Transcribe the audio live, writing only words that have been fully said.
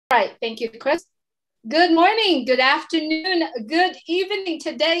Right. Thank you, Chris. Good morning, good afternoon, good evening.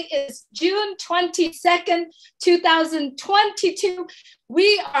 Today is June 22nd, 2022.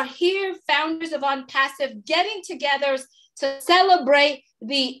 We are here, founders of Onpassive, getting together to celebrate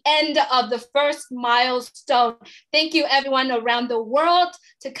the end of the first milestone. Thank you, everyone around the world,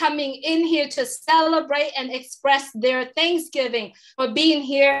 to coming in here to celebrate and express their thanksgiving for being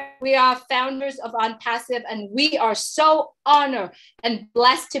here. We are founders of Onpassive, and we are so honored and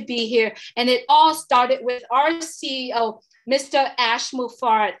blessed to be here. And it all started with our CEO, Mr. Ash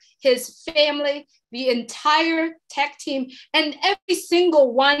Mufarad, his family, the entire tech team, and every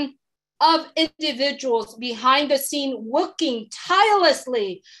single one of individuals behind the scene working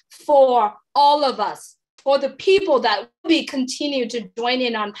tirelessly for all of us, for the people that will be continue to join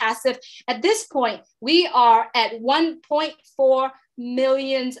in Onpassive. At this point, we are at 1.4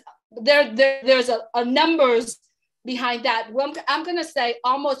 million. There's a numbers behind that. I'm going to say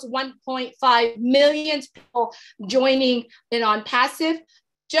almost 1.5 million people joining in Onpassive.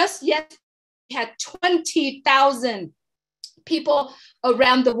 Just yet, we had 20,000 people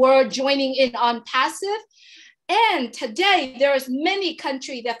around the world joining in Onpassive. And today, there's many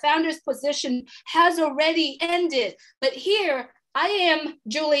countries, the founder's position has already ended. But here, I am,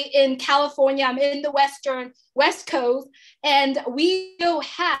 Julie, in California. I'm in the West Coast, and we will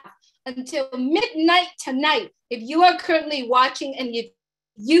have until midnight tonight. If you are currently watching and if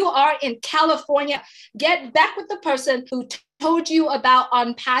you are in California, get back with the person who told you about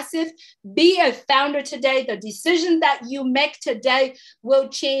Onpassive. Be a founder today. The decision that you make today will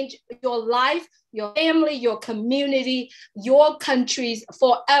change your life, your family, your community, your countries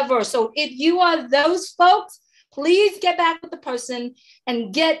forever. So if you are those folks, please get back with the person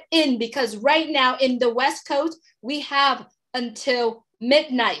and get in, because right now in the West Coast, we have until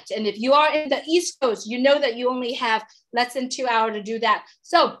midnight. And if you are in the East Coast, you know that you only have less than 2 hours to do that.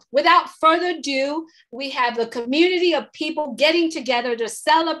 So without further ado, we have a community of people getting together to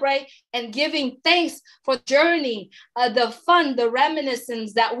celebrate and giving thanks for the journey, the fun, the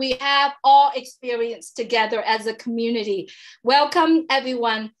reminiscence that we have all experienced together as a community. Welcome,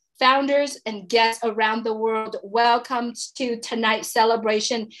 everyone. Founders and guests around the world, welcome to tonight's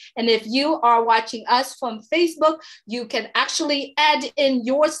celebration. And if you are watching us from Facebook, you can actually add in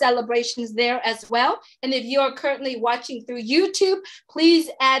your celebrations there as well. And if you are currently watching through YouTube, please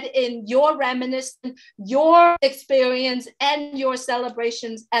add in your reminiscence, your experience, and your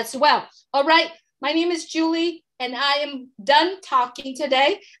celebrations as well. All right, my name is Julie, and I am done talking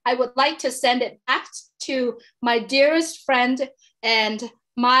today. I would like to send it back to my dearest friend and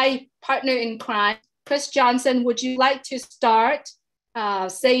my partner in crime, Chris Johnson. Would you like to start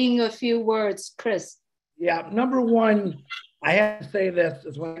saying a few words, Chris? Yeah, number one, I have to say this,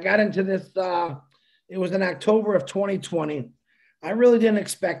 is when I got into this, it was in October of 2020. I really didn't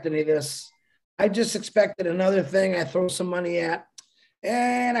expect any of this. I just expected another thing I throw some money at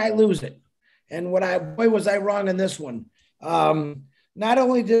and I lose it. And boy, was I wrong in this one. Not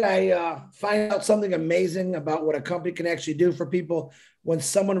only did I find out something amazing about what a company can actually do for people when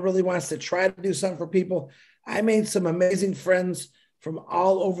someone really wants to try to do something for people, I made some amazing friends from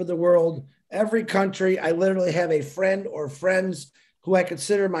all over the world, every country. I literally have a friend or friends who I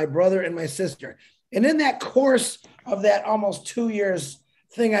consider my brother and my sister. And in that course of that almost 2 years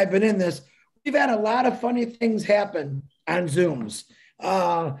thing I've been in this, we've had a lot of funny things happen on Zooms.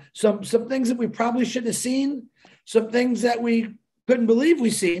 Some things that we probably shouldn't have seen, some things that we couldn't believe we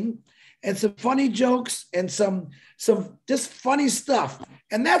seen, and some funny jokes and some just funny stuff.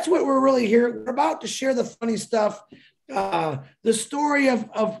 And that's what we're really here. We're about to share the funny stuff, the story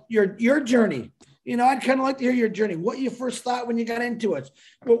of your journey. You know, I'd kind of like to hear your journey, what you first thought when you got into it.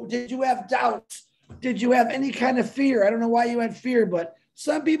 Well, did you have doubts? Did you have any kind of fear? I don't know why you had fear, but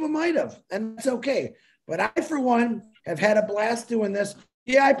some people might have, and that's okay. But I, for one, have had a blast doing this.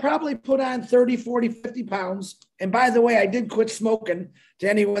 Yeah, I probably put on 30, 40, 50 pounds. And by the way, I did quit smoking. To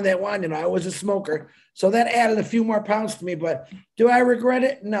anyone that wanted to know, I was a smoker. So that added a few more pounds to me. But do I regret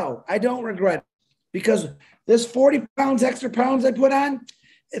it? No, I don't regret it. Because this 40 pounds, extra pounds I put on,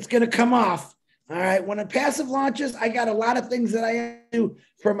 it's going to come off. All right. When Onpassive launches, I got a lot of things that I do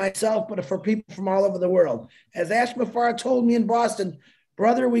for myself, but for people from all over the world. As Ash Mufarad told me in Boston,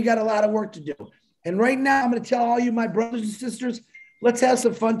 brother, we got a lot of work to do. And right now, I'm going to tell all you, my brothers and sisters, let's have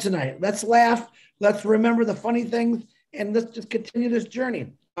some fun tonight. Let's laugh. Let's remember the funny things, and let's just continue this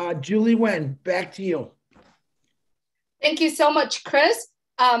journey. Julie Wen, back to you. Thank you so much, Chris.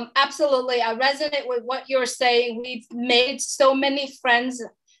 Absolutely. I resonate with what you're saying. We've made so many friends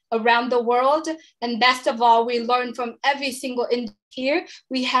around the world. And best of all, we learn from every single here.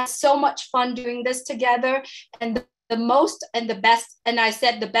 We had so much fun doing this together. And the most and the best, and I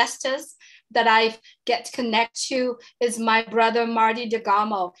said the bestest that I get to connect to is my brother, Marty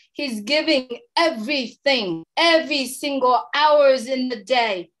DeGamo. He's giving everything, every single hours in the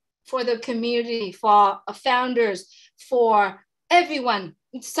day for the community, for founders, for everyone.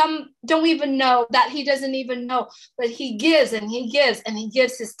 Some don't even know that he doesn't even know, but he gives and he gives and he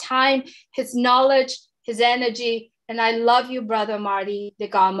gives his time, his knowledge, his energy. And I love you, brother Marty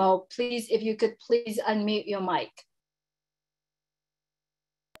DeGamo. Please, if you could please unmute your mic.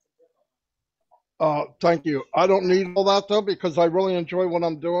 Thank you. I don't need all that though, because I really enjoy what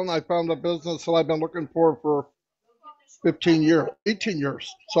I'm doing. I found a business that I've been looking for 15 years, 18 years.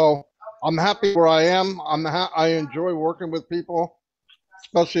 So I'm happy where I am. I enjoy working with people,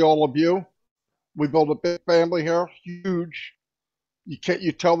 especially all of you. We built a big family here, huge.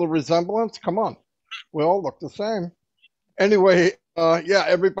 You tell the resemblance? Come on. We all look the same. Anyway, yeah,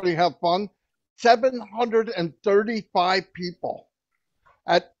 everybody have fun. 735 people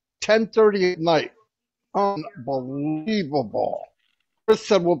at 10:30 at night. Unbelievable. Chris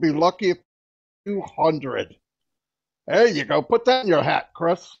said we'll be lucky if 200. There you go. Put that in your hat,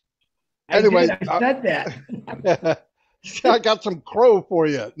 Chris. Anyway, I said that. I got some crow for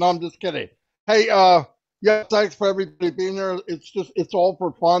you. No, I'm just kidding. Hey, yeah, thanks for everybody being there. It's all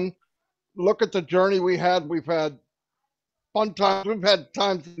for fun. Look at the journey we had. We've had fun times. We've had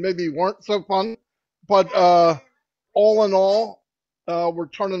times that maybe weren't so fun, but all in all, we're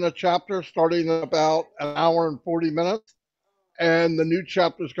turning a chapter starting in about an hour and 40 minutes. And the new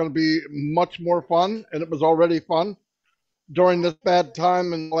chapter is going to be much more fun. And it was already fun. During this bad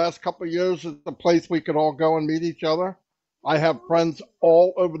time in the last couple of years, it's a place we could all go and meet each other. I have friends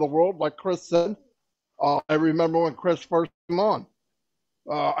all over the world, like Chris said. I remember when Chris first came on.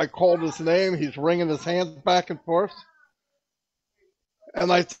 I called his name. He's wringing his hands back and forth. And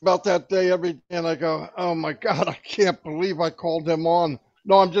I think about that day every day, and I go, oh my God, I can't believe I called him on.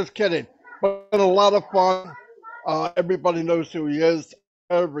 No, I'm just kidding. But it's been a lot of fun. Everybody knows who he is,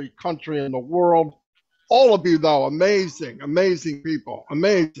 every country in the world. All of you, though, amazing, amazing people,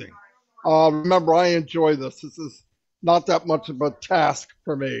 amazing. Remember, I enjoy this. This is not that much of a task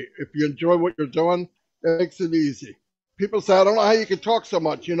for me. If you enjoy what you're doing, it makes it easy. People say, I don't know how you can talk so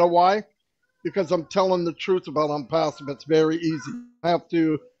much. You know why? Because I'm telling the truth about Onpassive. It's very easy. You don't have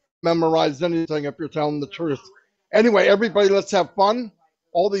to memorize anything if you're telling the truth. Anyway, everybody, let's have fun.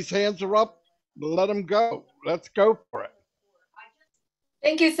 All these hands are up. Let them go. Let's go for it.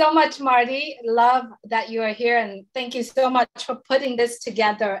 Thank you so much, Marty. Love that you are here. And thank you so much for putting this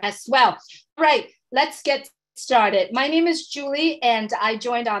together as well. All right, let's get started. My name is Julie, and I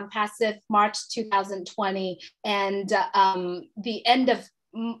joined Onpassive March 2020. And I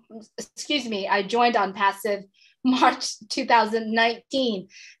joined Onpassive March 2019.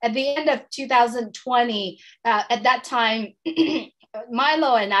 At the end of 2020, at that time,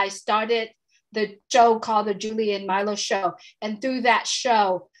 Milo and I started the show called the Julie and Milo Show. And through that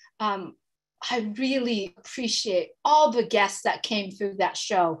show, I really appreciate all the guests that came through that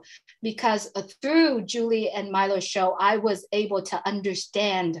show, because through Julie and Milo Show, I was able to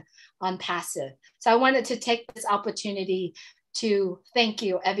understand Onpassive. So I wanted to take this opportunity to thank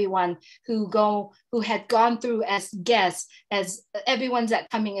you, everyone who had gone through as guests, as everyone's that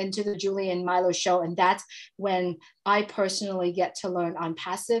coming into the Julie and Milo Show. And that's when I personally get to learn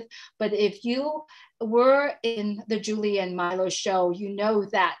Onpassive. But if you were in the Julie and Milo Show, you know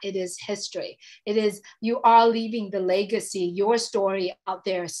that it is history. You are leaving the legacy, your story out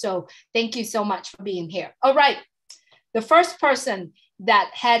there. So thank you so much for being here. All right. The first person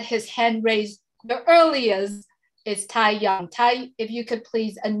that had his hand raised the earliest is Tai Young. Tai, if you could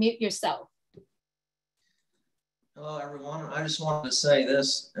please unmute yourself. Hello, everyone. I just wanted to say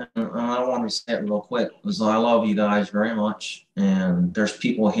this, and I wanted to say it real quick, because I love you guys very much. And there's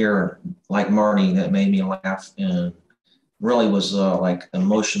people here like Marty that made me laugh and really was like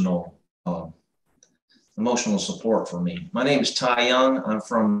emotional support for me. My name is Tai Young. I'm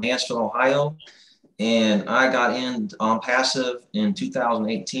from Mansfield, Ohio. And I got in Onpassive in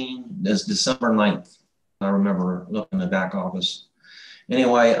 2018, this December 9th. I remember looking in the back office.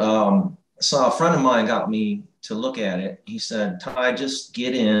 Anyway, so a friend of mine got me to look at it. He said, Tai, just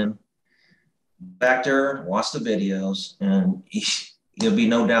get in back there, watch the videos, and there'll be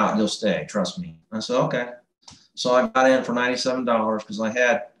no doubt you'll stay. Trust me. I said, okay. So I got in for $97 because I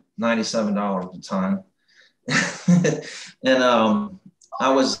had $97 at the time. And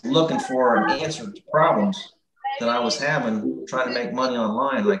I was looking for an answer to problems that I was having trying to make money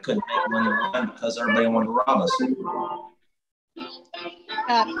online. I couldn't make money online because everybody wanted to rob us.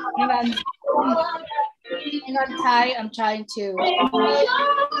 Hang on, Tai. I'm trying to.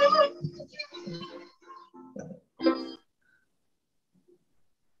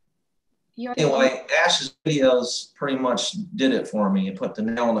 Anyway, Ash's videos pretty much did it for me. It put the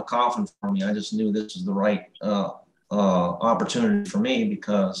nail in the coffin for me. I just knew this was the right opportunity for me,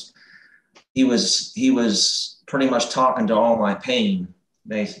 because he was pretty much talking to all my pain,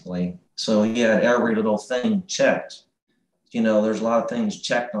 basically. So he had every little thing checked. You know, there's a lot of things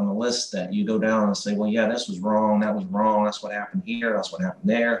checked on the list that you go down and say, well, yeah, this was wrong. That was wrong. That's what happened here. That's what happened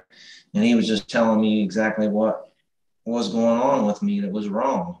there. And he was just telling me exactly what was going on with me that was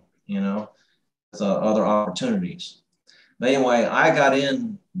wrong, you know, with other opportunities. But anyway, I got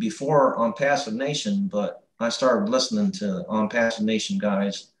in before Onpassive Nation, but I started listening to Onpassive Nation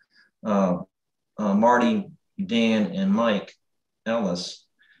guys, Marty, Dan, and Mike Ellis.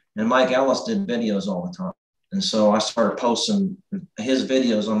 And Mike Ellis did videos all the time. And so I started posting his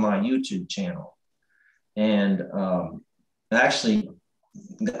videos on my YouTube channel. And actually,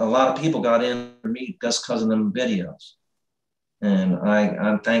 a lot of people got in for me just because of them videos. And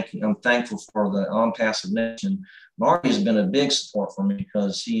I'm thankful for the Onpassive Nation. Marty's been a big support for me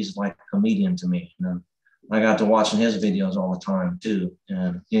because he's like a comedian to me. You know, I got to watching his videos all the time too.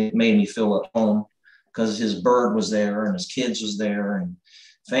 And it made me feel at home because his bird was there and his kids was there and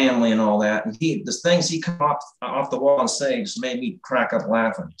family and all that. And the things he come off the wall and say just made me crack up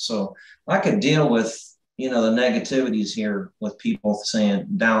laughing. So I could deal with, you know, the negativities here with people saying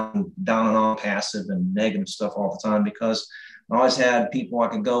down and Onpassive and negative stuff all the time, because I always had people I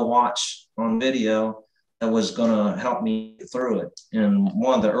could go watch on video that was going to help me get through it. And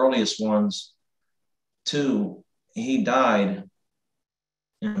one of the earliest ones too, he died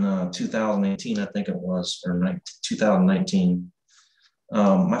in 2018, I think it was, or 2019.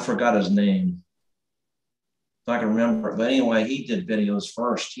 I forgot his name, if I can remember it. But anyway, he did videos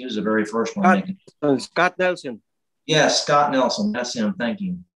first. He was the very first one. Scott Nelson. Yeah, Scott Nelson. That's him. Thank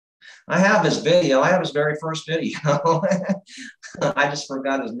you. I have his video. I have his very first video. I just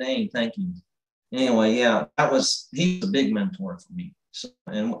forgot his name. Thank you. Anyway, yeah, he was a big mentor for me. So,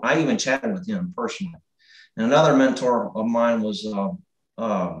 and I even chatted with him personally. And another mentor of mine was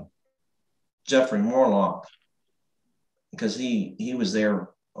Jeffrey Morlock, because he was there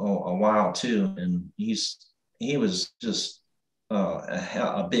a while too, and he was just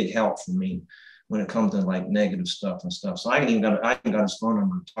a big help for me when it comes to like negative stuff and stuff. So I even got his phone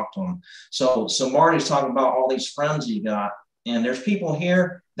number to talk to him. So Marty's talking about all these friends he got, and there's people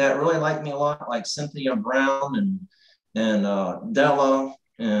here that really like me a lot, like Cynthia Brown and Della,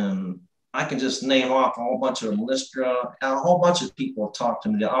 and I can just name off a whole bunch of them, Listra, a whole bunch of people talked to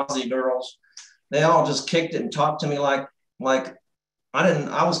me, the Aussie girls. They all just kicked it and talked to me like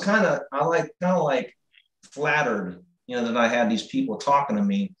I was kind of like flattered, you know, that I had these people talking to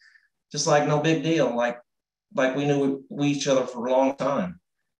me, just like no big deal, like we knew each other for a long time.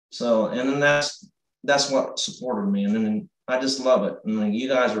 So, and then that's what supported me, and then I just love it. And you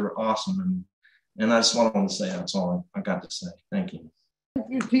guys are awesome, and I just wanted to say that's all I got to say. Thank you.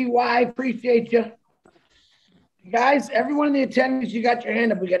 Thank you, TY. Appreciate you. Guys, everyone in the attendees, you got your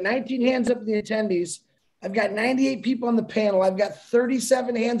hand up. We got 19 hands up in the attendees. I've got 98 people on the panel. I've got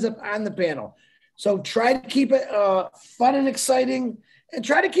 37 hands up on the panel. So try to keep it fun and exciting, and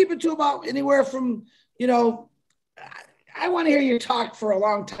try to keep it to about anywhere from, you know, I want to hear you talk for a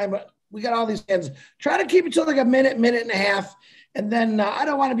long time, but we got all these hands. Try to keep it to like a minute and a half. And then I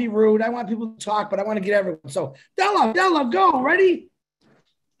don't want to be rude. I want people to talk, but I want to get everyone. So Della, go. Ready?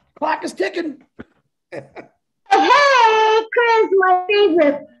 Clock is ticking. Hey, Chris, my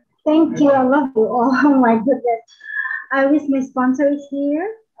favorite. Thank you. I love you. Oh my goodness. I wish my sponsor is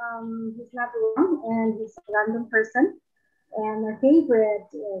here. He's not wrong, and he's a random person. And my favorite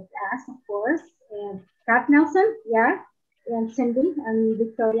is Ash, of course, and Scott Nelson, yeah, and Cindy and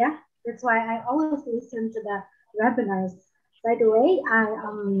Victoria. That's why I always listen to the webinars. By the way,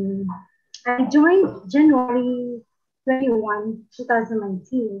 I joined January 21,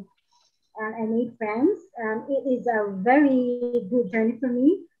 2019. And I made friends, and it is a very good journey for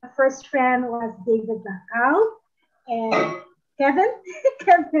me. My first friend was David Bacall and Kevin.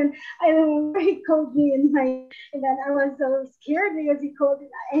 Kevin, I remember he called me and then I was so scared because he called me.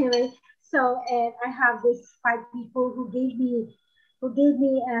 Anyway, so and I have these 5 people who gave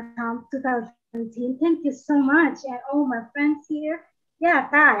me an account 2017. Thank you so much, and all my friends here. Yeah,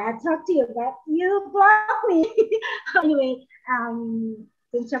 Ty, I talked to you, but you blocked me. Anyway,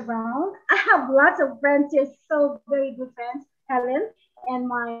 Cynthia Brown. I have lots of friends here, so very good friends. Helen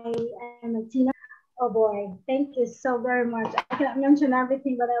and Tina. Oh boy, thank you so very much. I cannot mention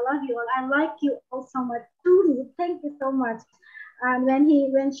everything, but I love you all. I like you all so much. Truly, thank you so much. And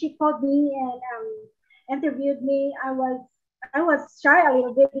when she called me and interviewed me, I was shy a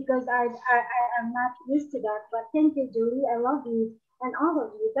little bit because I'm not used to that. But thank you, Julie. I love you. and all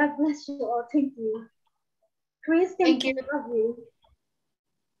of you. God bless you all. Thank you. Chris, Thank you. Love you.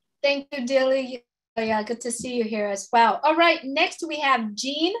 Thank you, Dilly. Yeah, good to see you here as well. All right, next we have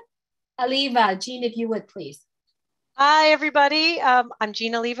Jean Aliva. Jean, if you would, please. Hi, everybody. I'm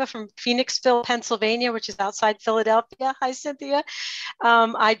Jean Aliva from Phoenixville, Pennsylvania, which is outside Philadelphia. Hi, Cynthia.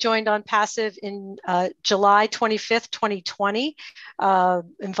 I joined Onpassive in July 25th, 2020,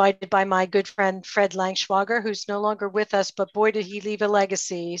 invited by my good friend, Fred Langschwager, who's no longer with us, but boy, did he leave a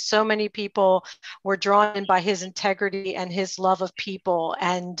legacy. So many people were drawn in by his integrity and his love of people.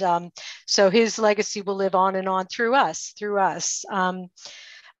 And so his legacy will live on and on through us.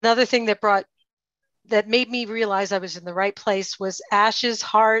 Another thing that made me realize I was in the right place was Ash's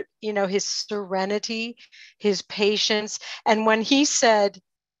heart, you know, his serenity, his patience. And when he said,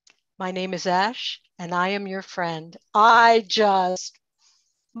 "My name is Ash and I am your friend," my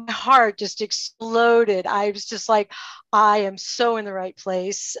heart just exploded. I was just like, I am so in the right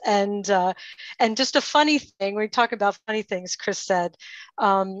place. And just a funny thing, when we talk about funny things, Chris said,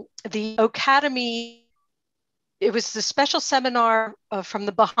 the Academy, it was the special seminar from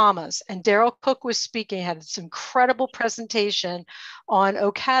the Bahamas, and Daryl Cook was speaking, had this incredible presentation on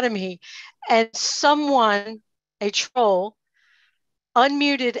Academy, and someone, a troll,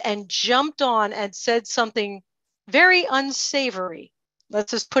 unmuted and jumped on and said something very unsavory.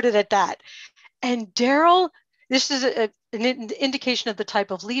 Let's just put it at that. And Daryl, this is an indication of the type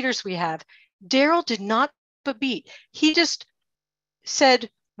of leaders we have. Daryl did not beat. He just said,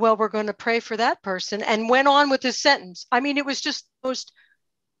 "Well, we're going to pray for that person," and went on with his sentence. I mean, it was just most,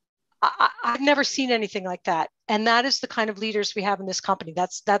 I've never seen anything like that. And that is the kind of leaders we have in this company.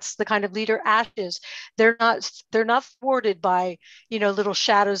 That's the kind of leader Ash is. They're not thwarted by, you know, little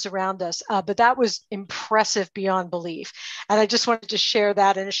shadows around us. But that was impressive beyond belief. And I just wanted to share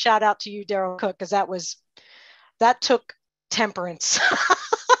that, and a shout out to you, Daryl Cook, because that took temperance.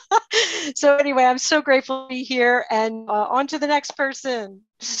 So anyway, I'm so grateful to be here, and on to the next person.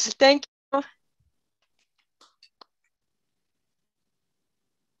 Thank you.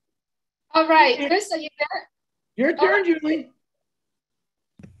 All right, Chris, are you there? Your turn, Julie.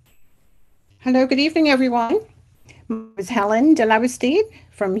 Hello, good evening, everyone. My name is Helen DeLavestine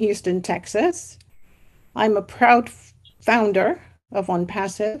from Houston, Texas. I'm a proud founder of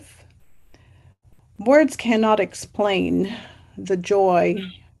Onpassive. Words cannot explain the joy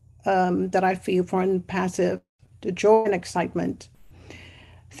that I feel for Onpassive, the joy and excitement.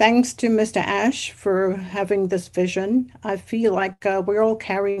 Thanks to Mr. Ash for having this vision. I feel like we're all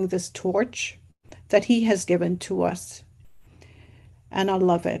carrying this torch that he has given to us. And I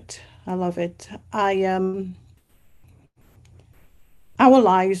love it. I love it. Our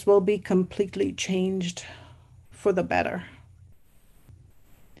lives will be completely changed for the better.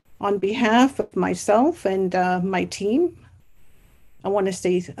 On behalf of myself and my team, I want to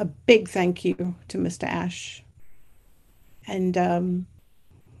say a big thank you to Mr. Ash and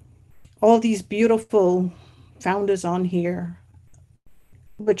all these beautiful founders on here,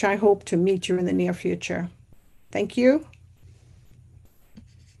 which I hope to meet you in the near future. Thank you.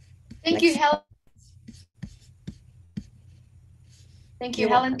 Thank you, Helen. Thank you,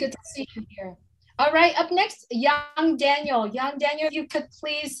 Helen. Good to see you here. All right, up next, Young Daniel. Young Daniel, if you could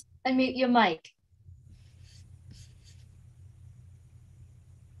please unmute your mic.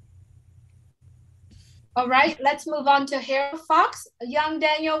 All right, let's move on to Harold Fox. Young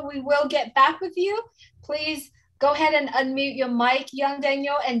Daniel, we will get back with you. Please go ahead and unmute your mic, Young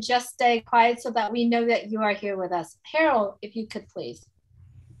Daniel, and just stay quiet so that we know that you are here with us. Harold, if you could please.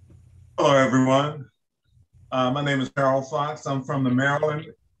 Hello, everyone. My name is Harold Fox. I'm from the Maryland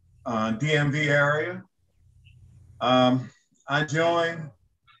DMV area. I joined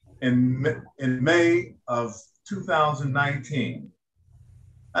in May of 2019.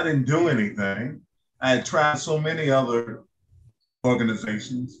 I didn't do anything. I had tried so many other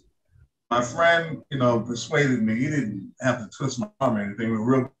organizations. My friend, persuaded me. He didn't have to twist my arm or anything. We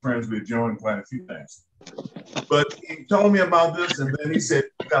were real friends. We had joined quite a few things. But he told me about this, and then he said,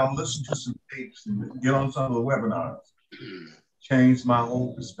 "You gotta listen to some tapes and get on some of the webinars." Changed my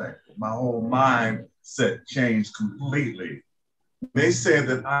whole perspective. My whole mindset changed completely. They said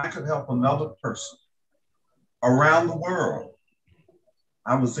that I could help another person around the world.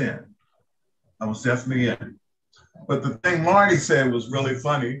 I was in. I was definitely in. But the thing Marty said was really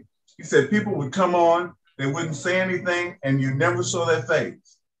funny. He said people would come on, they wouldn't say anything, and you never saw their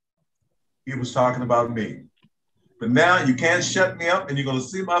face. He was talking about me. But now you can't shut me up and you're going to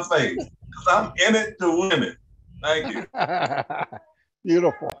see my face because I'm in it to win it. Thank you.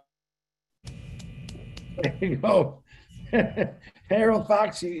 Beautiful. There you go. Harold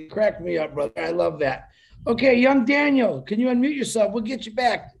Fox, you cracked me up, brother. I love that. Okay, young Daniel, can you unmute yourself? We'll get you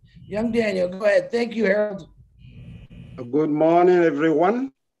back. Young Daniel, go ahead. Thank you, Harold. Good morning,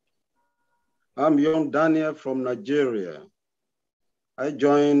 everyone. I'm young Daniel from Nigeria. I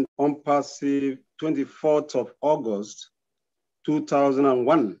joined Onpassive 24th of August,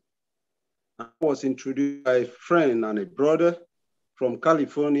 2001. I was introduced by a friend and a brother from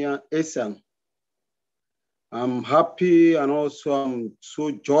California, Esan. I'm happy and also I'm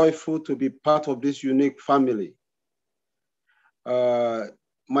so joyful to be part of this unique family.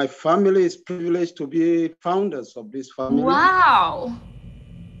 My family is privileged to be founders of this family. Wow.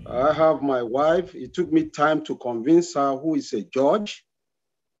 I have my wife. It took me time to convince her, who is a judge.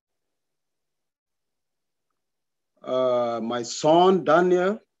 My son,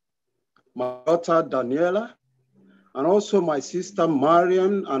 Daniel, my daughter, Daniela, and also my sister,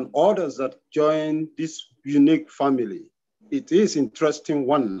 Marian, and others that joined this unique family. It is an interesting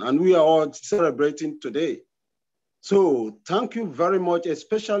one, and we are all celebrating today. So thank you very much,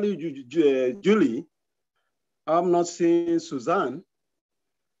 especially Julie. I'm not seeing Suzanne.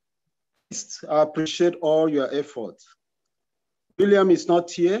 I appreciate all your efforts. William is not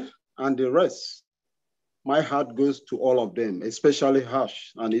here, and the rest. My heart goes to all of them, especially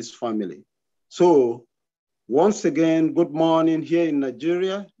Hash and his family. So once again, good morning here in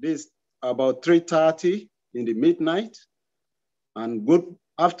Nigeria. This is about 3:30 in the midnight. And good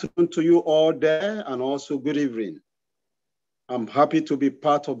afternoon to you all there, and also good evening. I'm happy to be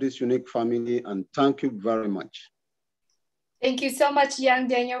part of this unique family, and thank you very much. Thank you so much, young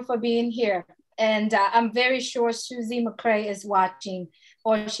Daniel, for being here. And I'm very sure Susie McCrae is watching,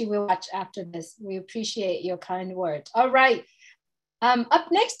 or she will watch after this. We appreciate your kind words. All right.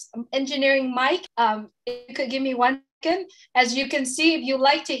 Up next, Engineering Mike. If you could give me 1 second. As you can see, if you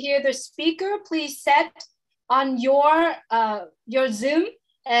like to hear the speaker, please set on your Zoom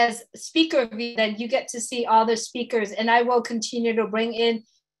as speaker view, then you get to see all the speakers, and I will continue to bring in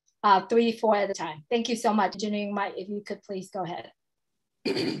 3, 4 at a time. Thank you so much. Engineering Mike, if you could please go ahead.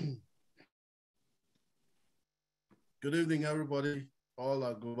 Good evening, everybody, all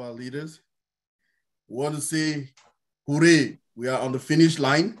our global leaders. We want to say, hooray, we are on the finish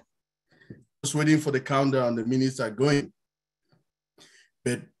line. Just waiting for the countdown, and the minutes are going.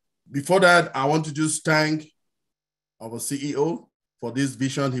 But before that, I want to just thank our CEO for this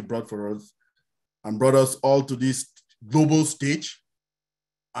vision he brought for us and brought us all to this global stage.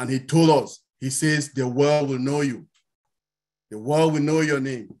 And he told us, he says, the world will know you. The world will know your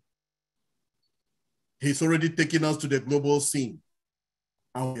name. He's already taken us to the global scene.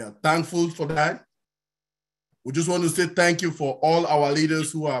 And we are thankful for that. We just want to say thank you for all our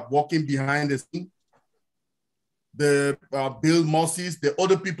leaders who are walking behind the scene. The Bill Mosses, the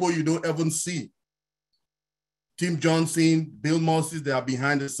other people you don't even see. Tim Johnson, Bill Mosses, they are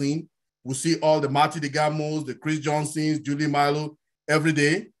behind the scene. We see all the Marty DeGamos, the Chris Johnsons, Julie Milo every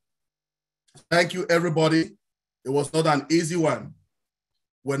day. Thank you, everybody. It was not an easy one.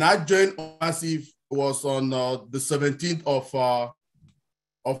 When I joined Onpassive, it was on the 17th of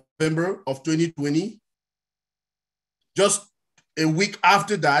November of 2020. Just a week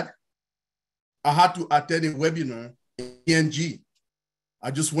after that, I had to attend a webinar in PNG.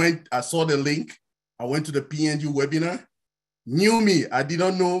 I just went, I saw the link. I went to the PNG webinar. Knew me, I did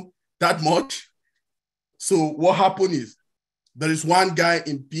not know that much. So what happened is, there is one guy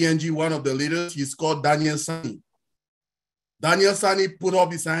in PNG, one of the leaders, he's called Daniel Sani. Daniel Sani put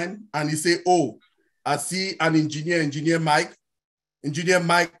up his hand and he said, oh, I see an engineer, Engineer Mike. Engineer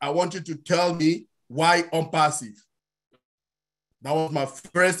Mike, I want you to tell me why Onpassive. That was my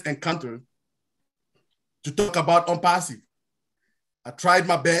first encounter to talk about Onpassive. I tried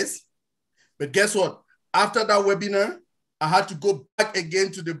my best, but guess what? After that webinar, I had to go back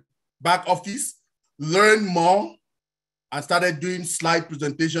again to the back office, learn more, and started doing slide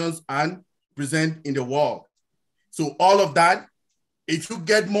presentations and present in the world. So all of that, if you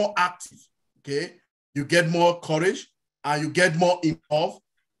get more active, okay, you get more courage and you get more involved,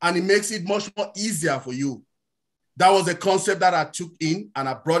 and it makes it much more easier for you. That was a concept that I took in and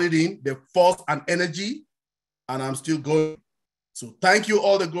I brought it in, the force and energy, and I'm still going. So thank you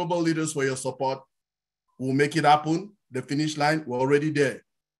all the global leaders for your support. We'll make it happen. The finish line, we're already there.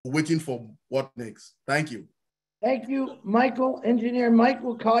 We're waiting for what next. Thank you. Thank you, Michael. Engineer Mike,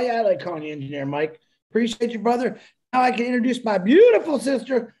 we'll call you. I like calling you Engineer Mike. Appreciate you, brother. Now I can introduce my beautiful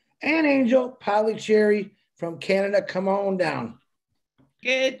sister and angel, Polly Cherry from Canada. Come on down.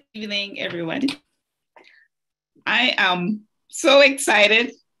 Good evening, everyone. I am so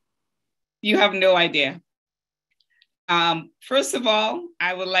excited. You have no idea. First of all,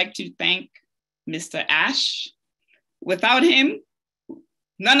 I would like to thank Mr. Ash. Without him,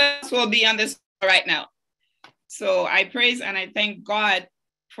 none of us will be on this right now. So I praise and I thank God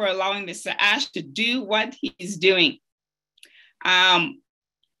for allowing Mr. Ash to do what he's doing.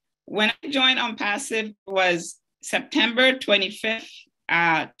 When I joined Onpassive was September 25th,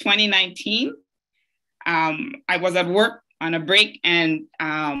 2019. I was at work on a break and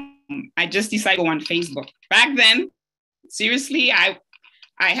I just decided to go on Facebook. Back then, seriously, I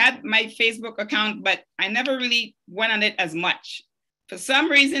had my Facebook account, but I never really went on it as much. For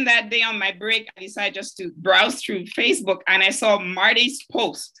some reason that day on my break, I decided just to browse through Facebook and I saw Marty's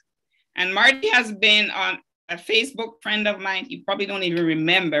post. And Marty has been on a Facebook friend of mine. You probably don't even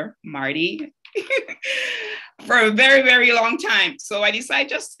remember Marty for a very, very long time. So I decided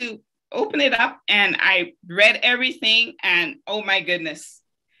just to open it up and I read everything and oh my goodness,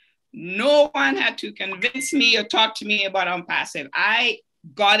 no one had to convince me or talk to me about Onpassive. I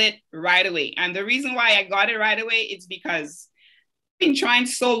got it right away. And the reason why I got it right away is because I've been trying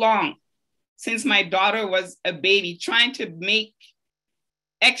so long since my daughter was a baby, trying to make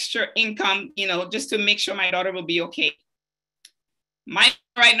extra income, you know, just to make sure my daughter will be okay. My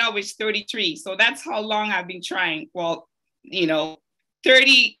right now is 33. So that's how long I've been trying. Well, you know,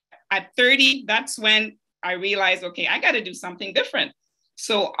 at 30, that's when I realized, okay, I got to do something different.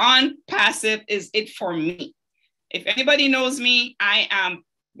 So Onpassive is it for me. If anybody knows me, I am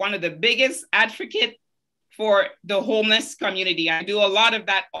one of the biggest advocates for the homeless community. I do a lot of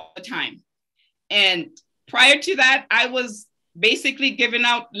that all the time. And prior to that, I was basically giving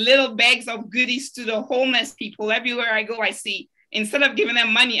out little bags of goodies to the homeless people. Everywhere I go, I see, instead of giving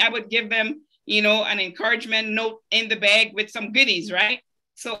them money, I would give them, you know, an encouragement note in the bag with some goodies, right?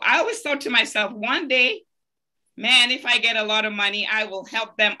 So I always thought to myself, one day, man, if I get a lot of money, I will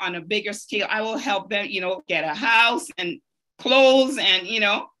help them on a bigger scale. I will help them, you know, get a house and clothes and, you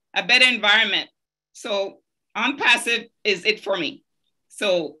know, a better environment. So Onpassive is it for me.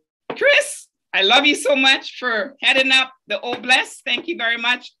 So Chris, I love you so much for heading up the OFOUNDERS. Thank you very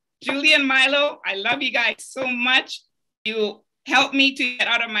much. Julie and Milo, I love you guys so much. You helped me to get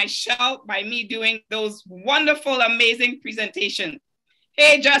out of my shell by me doing those wonderful, amazing presentations.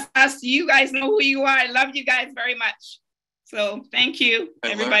 Hey, just us, you guys know who you are. I love you guys very much. So thank you,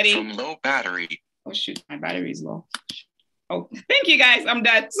 everybody. From low battery. Oh shoot, my battery is low. Oh, thank you guys. I'm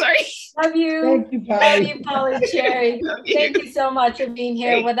done. Sorry. Love you. Thank you, Polly. Love you, Polly Cherry. Thank you so much for being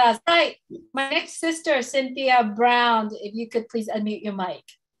here with us. Right. My next sister, Cynthia Brown, if you could please unmute your mic.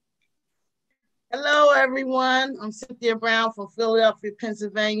 Hello, everyone. I'm Cynthia Brown from Philadelphia,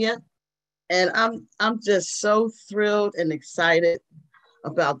 Pennsylvania. And I'm just so thrilled and excited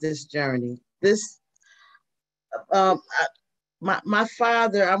about this journey. My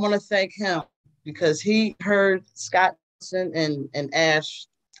father, I want to thank him because he heard Scott and Ash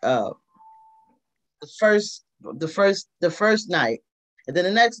the first night, and then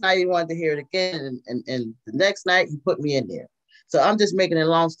the next night he wanted to hear it again, and the next night he put me in there. So I'm just making a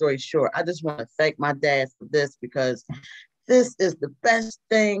long story short. I just want to thank my dad for this because this is the best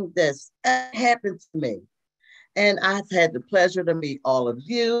thing that's ever happened to me. And I've had the pleasure to meet all of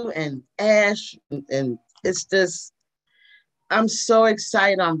you and Ash, and it's just, I'm so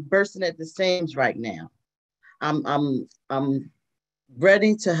excited. I'm bursting at the seams right now. I'm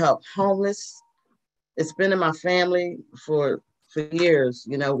ready to help homeless. It's been in my family for years.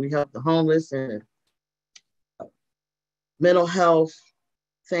 You know, we help the homeless and mental health,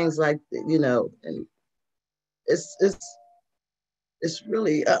 things like that, you know, and it's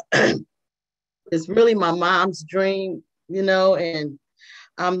really it's really my mom's dream, you know, and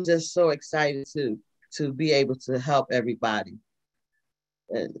I'm just so excited to be able to help everybody.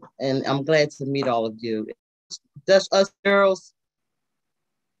 And I'm glad to meet all of you. Just us girls,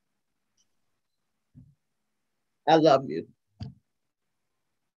 I love you.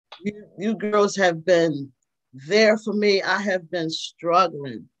 You girls have been there for me. I have been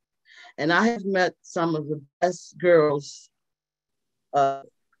struggling, and I have met some of the best girls ever.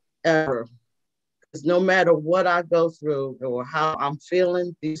 Because no matter what I go through or how I'm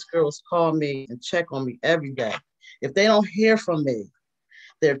feeling, these girls call me and check on me every day. If they don't hear from me,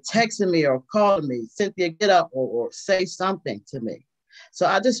 they're texting me or calling me, Cynthia, get up, or say something to me. So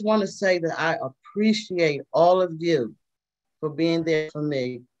I just want to say that I appreciate all of you for being there for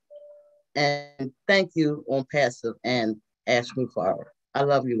me. And thank you, Onpassive and Ash Me Flower. I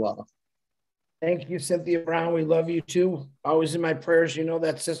love you all. Thank you, Cynthia Brown. We love you too. Always in my prayers. You know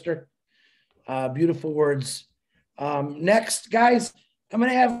that, sister. Beautiful words. Next, guys, I'm going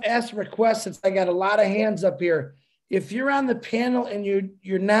to ask a request since I got a lot of hands up here. If you're on the panel and you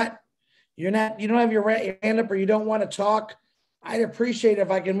don't have your hand up or you don't want to talk, I'd appreciate it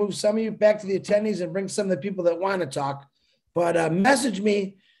if I can move some of you back to the attendees and bring some of the people that want to talk. But message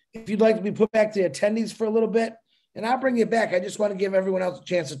me if you'd like to be put back to the attendees for a little bit. and I'll bring you back. I just want to give everyone else a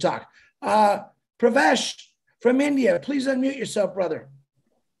chance to talk. Pravesh from India, please unmute yourself, brother.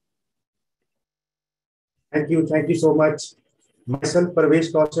 Thank you so much. Myself,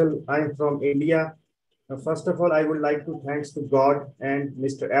 Parvesh Kaushal, I am from India. First of all, I would like to thanks to God and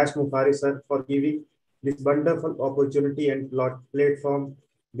Mr. Ash Mufari sir for giving this wonderful opportunity and platform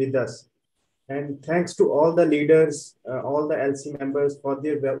with us. And thanks to all the leaders, all the LC members for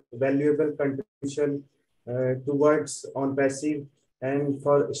their valuable contribution towards Onpassive and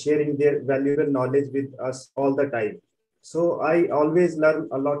for sharing their valuable knowledge with us all the time. So I always learn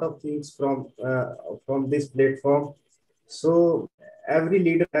a lot of things from this platform. So every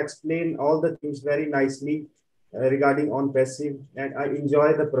leader explain all the things very nicely regarding Onpassive, and I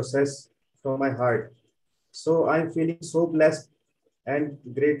enjoy the process from my heart. So I'm feeling so blessed and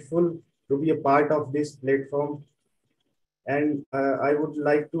grateful to be a part of this platform. And I would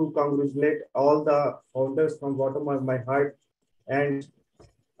like to congratulate all the founders from bottom of my heart. And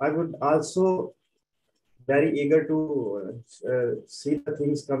I would also very eager to see the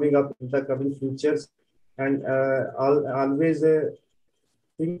things coming up in the coming futures, and I'll always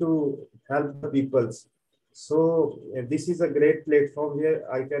think to help the peoples. So this is a great platform where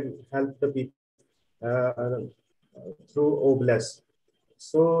I can help the people through OBLESS.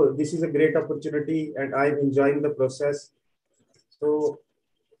 So this is a great opportunity and I'm enjoying the process. So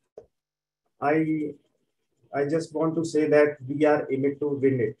I just want to say that we are in it to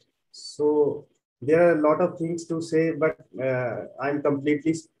win it. So there are a lot of things to say, but I'm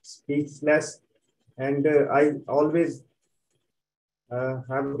completely speechless, and I always have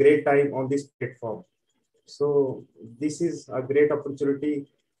a great time on this platform. So this is a great opportunity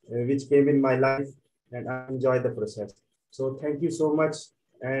which came in my life, and I enjoy the process. So thank you so much,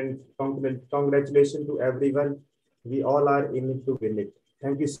 and congratulations to everyone. We all are in it to win it.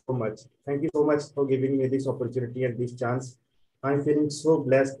 Thank you so much. Thank you so much for giving me this opportunity and this chance. I'm feeling so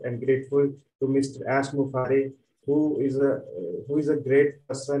blessed and grateful to Mr. Ash Mufare, who is a great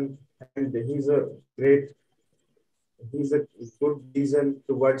person, and he's a good vision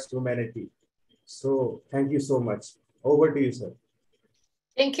towards humanity. So thank you so much. Over to you, sir.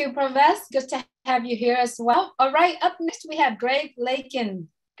 Thank you, Pravesh. Good to have you here as well. All right, up next we have Greg Lakin.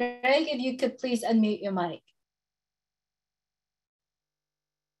 Greg, if you could please unmute your mic.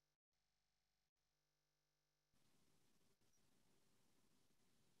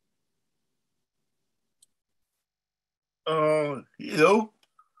 Hello.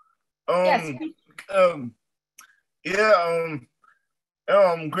 Yes.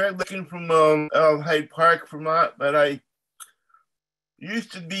 I'm Greg Lakin from Hyde Park, Vermont, but I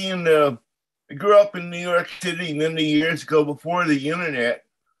used to be I grew up in New York City many years ago before the internet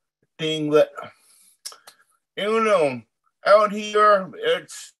thing, but I don't know, out here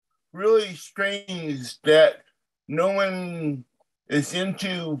it's really strange that no one is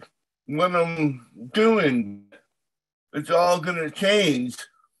into what I'm doing. It's all gonna change.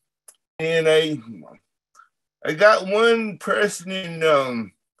 And I got one person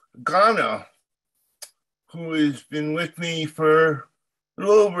in Ghana who has been with me for a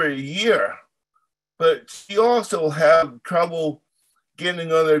little over a year, but she also had trouble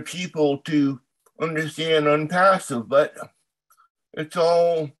getting other people to understand Onpassive, but it's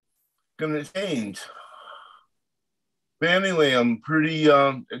all gonna change. But anyway, I'm pretty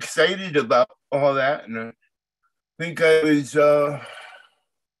excited about all that, and I think I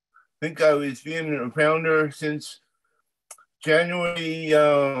was being a founder since January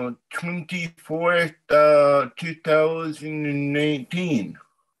 24th, 2019.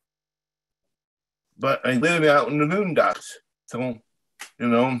 But I live out in the boondocks, so, you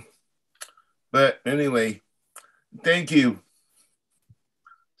know. But anyway, thank you.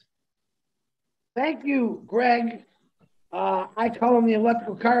 Thank you, Greg. I call him the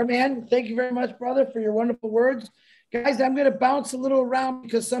electrical car man. Thank you very much, brother, for your wonderful words. Guys, I'm going to bounce a little around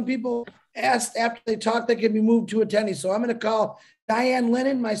because some people asked after they talked they can be moved to attendees. So I'm going to call Diane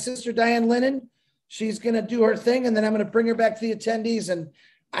Lennon, my sister Diane Lennon. She's going to do her thing, and then I'm going to bring her back to the attendees. And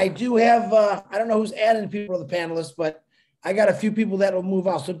I do have, I don't know who's adding people to the panelists, but I got a few people that will move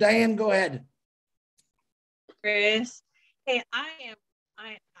out. So Diane, go ahead. Chris, hey, I'm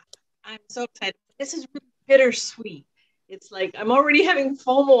so excited. This is really bittersweet. It's like I'm already having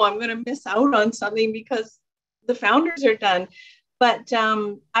FOMO. I'm going to miss out on something because the founders are done. But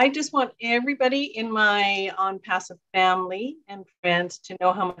I just want everybody in my Onpassive family and friends to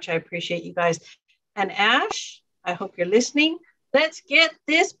know how much I appreciate you guys. And Ash, I hope you're listening. Let's get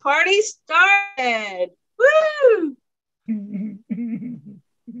this party started. Woo!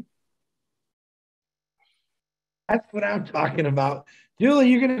 That's what I'm talking about. Julie,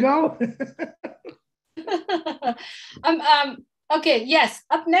 you going to go? Okay, yes.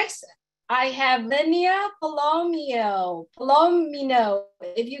 Up next, I have Linnea Palomino.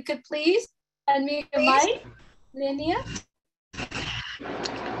 If you could please unmute your mic, Linnea.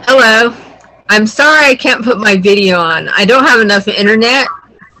 Hello. I'm sorry I can't put my video on. I don't have enough internet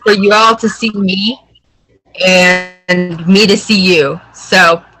for you all to see me and me to see you.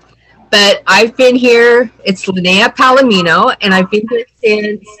 So, but I've been here. It's Linnea Palomino, and I've been here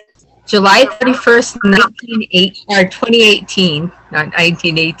since July 31st, 2018. Not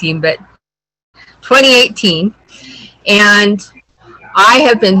 1918, but 2018. And I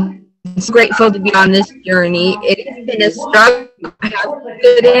have been so grateful to be on this journey. It has been a struggle. I have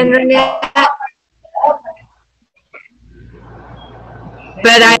good internet,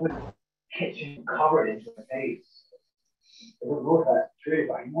 but I kitchen covered in the face.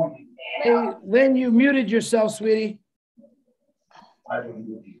 Hey, Lynn, you muted yourself, sweetie.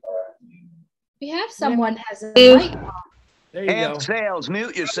 We have someone has a mic. There you go. Sales,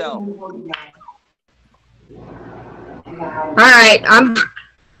 mute yourself. All right,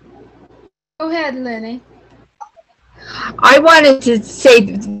 Go ahead, Lenny. I wanted to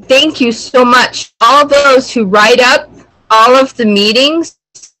say thank you so much, all those who write up all of the meetings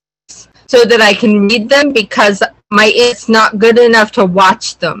so that I can read them, because it's not good enough to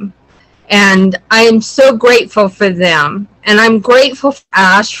watch them. And I am so grateful for them. And I'm grateful for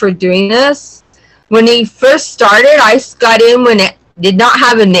Ash for doing this. When he first started, I got in when it did not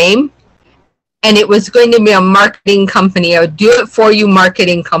have a name, and it was going to be a marketing company, a do-it-for-you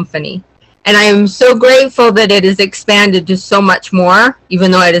marketing company. And I am so grateful that it has expanded to so much more,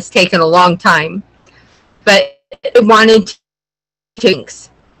 even though it has taken a long time. But I wanted to thanks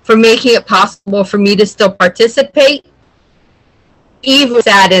for making it possible for me to still participate, even with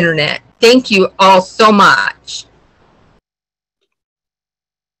that internet. Thank you all so much.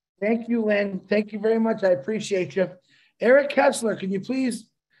 Thank you, Lynn. Thank you very much. I appreciate you. Eric Kessler, can you please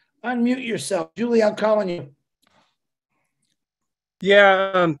unmute yourself? Julie, I'm calling you.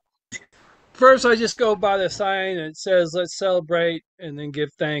 Yeah. First, I just go by the sign and it says, "Let's celebrate and then give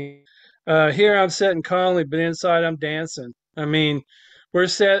thanks." Here I'm sitting calmly, but inside I'm dancing. I mean, we're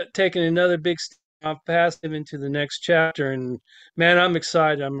taking another big step passive into the next chapter. And man, I'm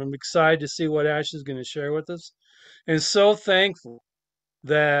excited. I'm excited to see what Ash is going to share with us. And so thankful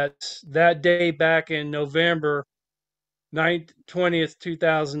that that day back in November 20th,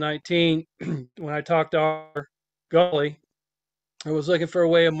 2019, when I talked to our Gully, I was looking for a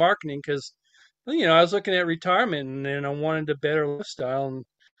way of marketing because, you know, I was looking at retirement and I wanted a better lifestyle. And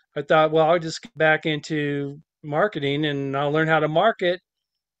I thought, well, I'll just get back into marketing and I'll learn how to market.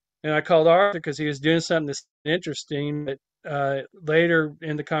 And I called Arthur because he was doing something that's interesting. But later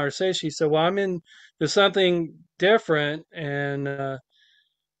in the conversation, he said, well, I'm into something different, and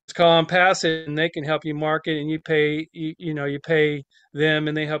it's called Onpassive, and they can help you market, and you pay, you pay them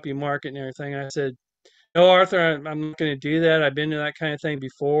and they help you market and everything. And I said, no, Arthur, I'm not going to do that. I've been to that kind of thing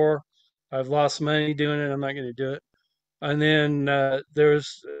before. I've lost money doing it. I'm not going to do it. And then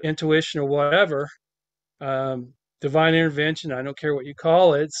there's intuition or whatever, divine intervention, I don't care what you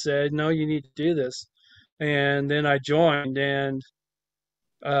call it, said, no, you need to do this. And then I joined, and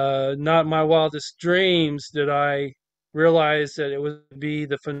not my wildest dreams did I realize that it would be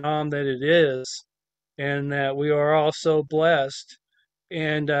the phenomenon that it is, and that we are all so blessed.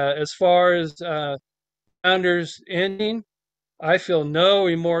 And as far as Founders ending, I feel no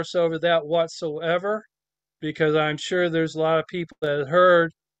remorse over that whatsoever, because I'm sure there's a lot of people that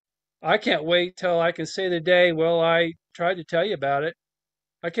heard. I can't wait till I can say the day, well, I tried to tell you about it.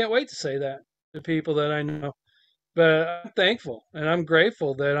 I can't wait to say that to people that I know. But I'm thankful and I'm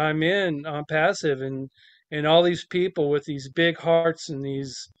grateful that I'm in Onpassive, and all these people with these big hearts and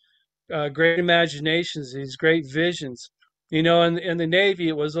these great imaginations, these great visions. You know, in the Navy,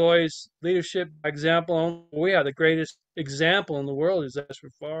 it was always leadership by example. We have the greatest example in the world is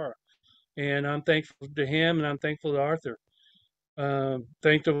Ashford Farah. And I'm thankful to him, and I'm thankful to Arthur.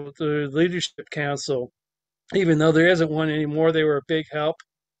 Thankful to the Leadership Council. Even though there isn't one anymore, they were a big help.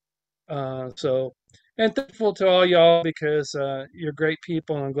 And thankful to all y'all, because you're great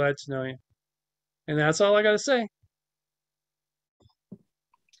people, and I'm glad to know you. And that's all I got to say.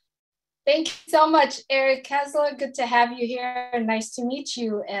 Thank you so much, Eric Kessler. Good to have you here. Nice to meet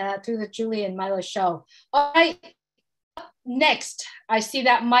you through the Julie and Milo show. All right. Next, I see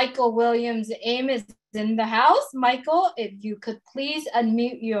that Michael Williams Aim is in the house. Michael, if you could please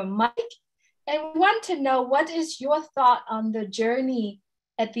unmute your mic. And we want to know, what is your thought on the journey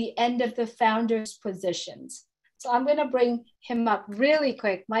at the end of the founders positions? So I'm going to bring him up really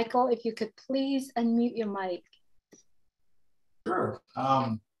quick. Michael, if you could please unmute your mic. Sure.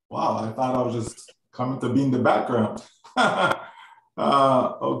 Wow, I thought I was just coming to be in the background.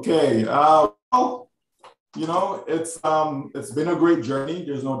 Okay. Well, you know, it's been a great journey.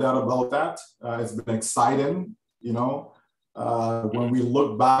 There's no doubt about that. It's been exciting, you know. When we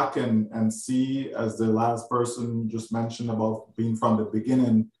look back and see, as the last person just mentioned about being from the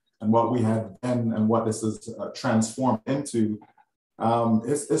beginning and what we had been and what this has transformed into,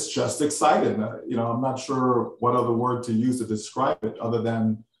 it's just exciting. You know, I'm not sure what other word to use to describe it other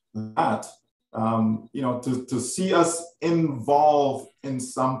than that. You know, to see us involved in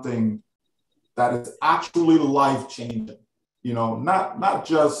something that is actually life-changing, you know, not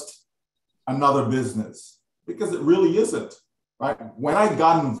just another business, because it really isn't, right? When I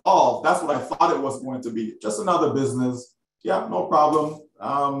got involved, that's what I thought it was going to be, just another business. Yeah, no problem.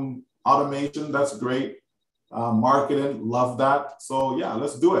 Automation, that's great. Marketing, love that. So yeah,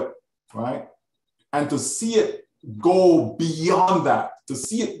 let's do it, right? And to see it go beyond that, to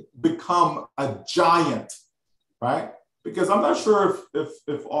see it become a giant, right? Because I'm not sure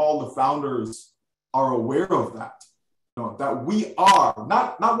if all the founders are aware of that, you know, that we are,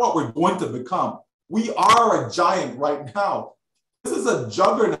 not what we're going to become. We are a giant right now. This is a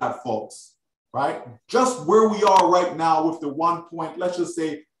juggernaut, folks, right? Just where we are right now with the let's just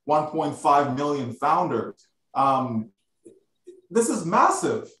say 1.5 million founders. This is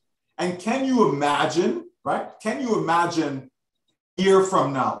massive. And can you imagine, right? Can you imagine a year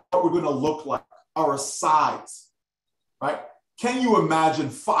from now, what we're going to look like, our size, right? Can you imagine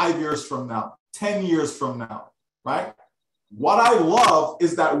 5 years from now, 10 years from now, right? What I love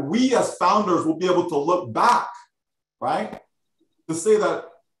is that we as founders will be able to look back, right? To say that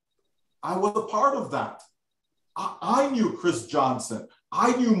I was a part of that. I knew Chris Johnson.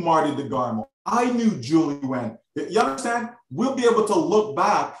 I knew Marty DeGarmo. I knew Julie Wen. You understand? We'll be able to look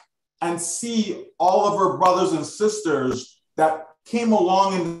back and see all of our brothers and sisters that came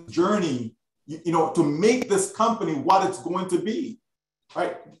along in the journey, you know, to make this company what it's going to be,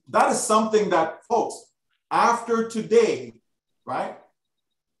 right? That is something that, folks, after today, right,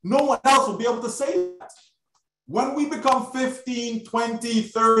 no one else will be able to say that. When we become 15, 20,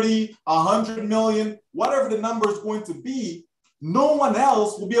 30, 100 million, whatever the number is going to be, no one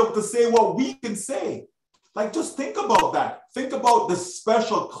else will be able to say what we can say. Like, just think about that. Think about the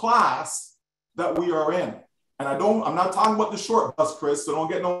special class that we are in. And I'm not talking about the short bus, Chris, so don't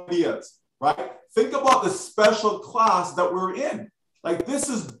get no ideas, right? Think about the special class that we're in. Like, this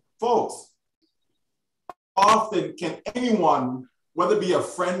is, folks, often can anyone, whether it be a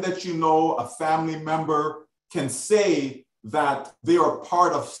friend that you know, a family member, can say that they are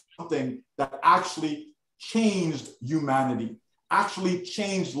part of something that actually changed humanity, actually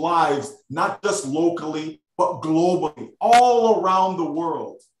changed lives, not just locally, but globally, all around the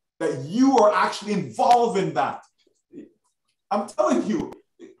world, that you are actually involved in that. I'm telling you,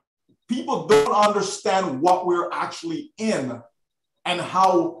 people don't understand what we're actually in and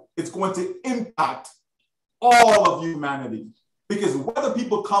how it's going to impact all of humanity. Because whether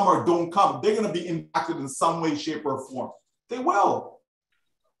people come or don't come, they're going to be impacted in some way, shape, or form. They will.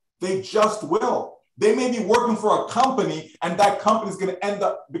 They just will. They may be working for a company, and that company is going to end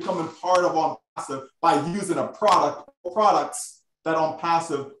up becoming part of Onpassive by using a product or products that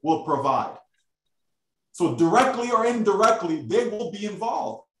Onpassive will provide. So directly or indirectly, they will be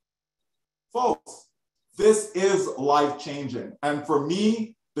involved. Folks, this is life-changing. And for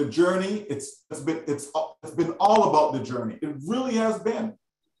me, the journey, it's been all about the journey. It really has been.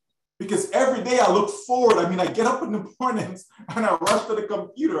 Because every day I look forward. I mean, I get up in the mornings and I rush to the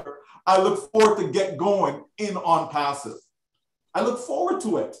computer. I look forward to get going in Onpassive. I look forward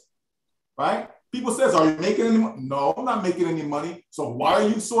to it, right? People says, are you making any money? No, I'm not making any money. So why are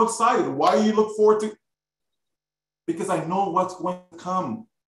you so excited? Why do you look forward to? Because I know what's going to come.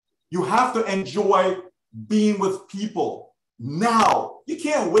 You have to enjoy being with people. Now, you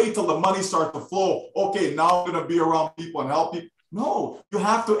can't wait till the money starts to flow. Okay, now I'm going to be around people and help people. No, you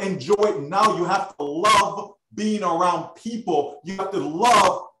have to enjoy it now. You have to love being around people. You have to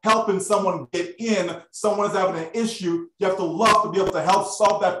love helping someone get in. Someone is having an issue. You have to love to be able to help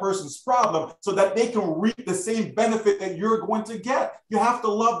solve that person's problem so that they can reap the same benefit that you're going to get. You have to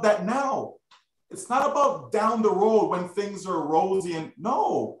love that now. It's not about down the road when things are rosy and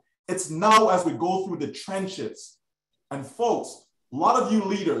no, it's now as we go through the trenches. And folks, a lot of you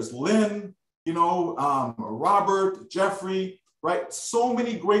leaders, Lynn, you know, Robert, Jeffrey, right? So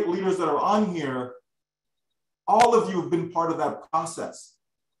many great leaders that are on here. All of you have been part of that process,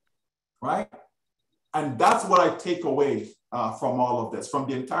 right? And that's what I take away from all of this, from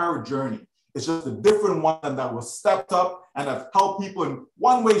the entire journey. It's just a different one that was stepped up and have helped people in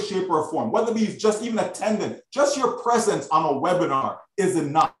one way, shape, or form. Whether it be just even attending, just your presence on a webinar is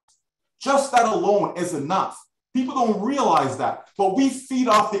enough. Just that alone is enough. People don't realize that, but we feed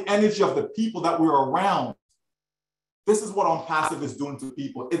off the energy of the people that we're around. This is what Onpassive is doing to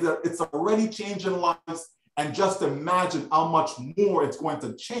people. It's already changing lives, and just imagine how much more it's going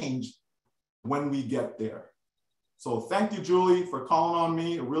to change when we get there. So thank you, Julie, for calling on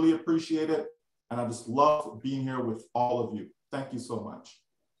me. I really appreciate it. And I just love being here with all of you. Thank you so much.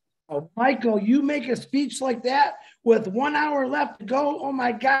 Oh, Michael, you make a speech like that with 1 hour left to go. Oh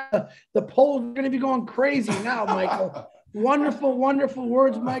my God, the polls are going to be going crazy now, Michael. Wonderful, wonderful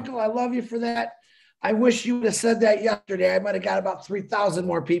words, Michael. I love you for that. I wish you would have said that yesterday. I might have got about 3,000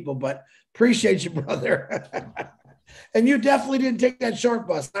 more people, but appreciate you, brother. And you definitely didn't take that short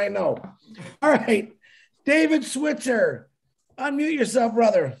bus. I know. All right. David Switzer, unmute yourself,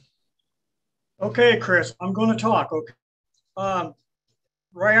 brother. Okay, Chris, I'm going to talk. Okay.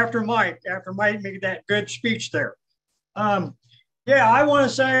 Right after Mike made that good speech there. Yeah, I want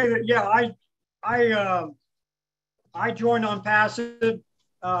to say that, yeah, I joined Onpassive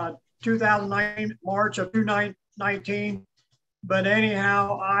 2009, March of 2019. But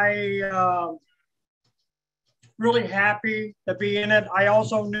anyhow, I really happy to be in it. I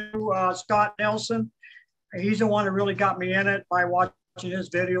also knew Scott Nelson. He's the one that really got me in it by watching his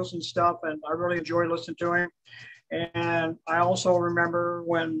videos and stuff, and I really enjoy listening to him. And I also remember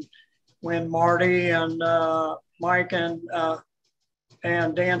when Marty and Mike and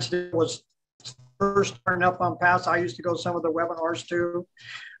Dan was first starting up Onpassive. I used to go to some of the webinars too.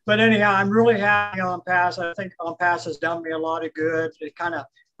 But anyhow, I'm really happy on Onpassive. I think Onpassive has done me a lot of good. It kind of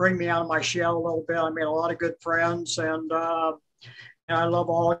bring me out of my shell a little bit. I made a lot of good friends, and I love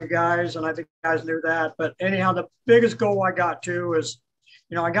all you guys, and I think you guys knew that. But anyhow, the biggest goal I got to is,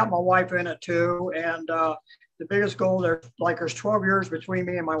 I got my wife in it too, and the biggest goal there's 12 years between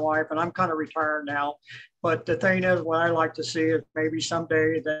me and my wife, and I'm kind of retired now. But the thing is, what I like to see is maybe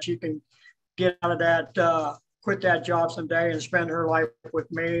someday that she can get out of that, quit that job someday and spend her life with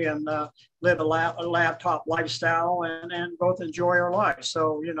me and live a laptop lifestyle and both enjoy our life.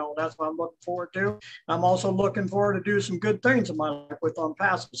 So, that's what I'm looking forward to. I'm also looking forward to do some good things in my life with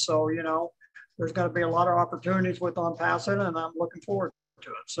Onpassive. So, there's going to be a lot of opportunities with Onpassive, and I'm looking forward to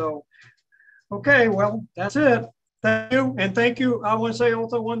it. So, okay, well, that's it. Thank you. And thank you. I want to say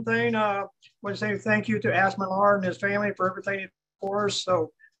also one thing. I want to say thank you to Asmalar and his family for everything for us.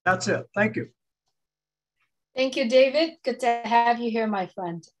 So that's it. Thank you. Thank you, David. Good to have you here, my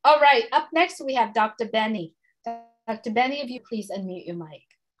friend. All right, up next we have Dr. Benny. Dr. Benny, if you please unmute your mic.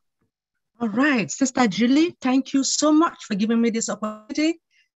 All right, Sister Julie, thank you so much for giving me this opportunity.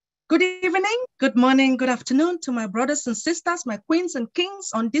 Good evening, good morning, good afternoon to my brothers and sisters, my queens and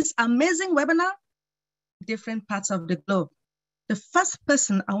kings on this amazing webinar, different parts of the globe. The first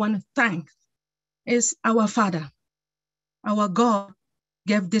person I want to thank is our Father. Our God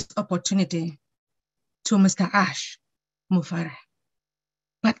gave this opportunity to Mr. Ash Mufare.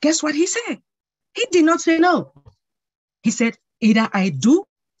 But guess what he said? He did not say no. He said, either I do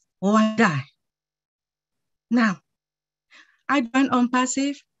or I die. Now, I joined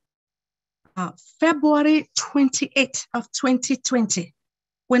Onpassive February 28th of 2020.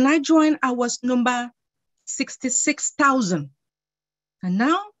 When I joined, I was number 66,000. And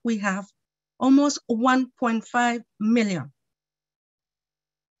now we have almost 1.5 million.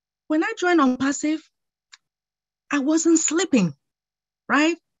 When I joined Onpassive, I wasn't sleeping,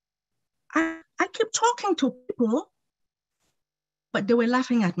 right? I kept talking to people, but they were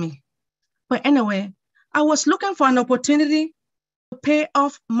laughing at me. But anyway, I was looking for an opportunity to pay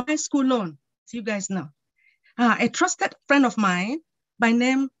off my school loan, as you guys know. A trusted friend of mine by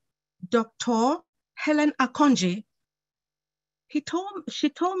name Dr. Helen Akonji, she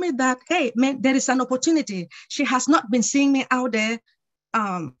told me that, hey, man, there is an opportunity. She has not been seeing me out there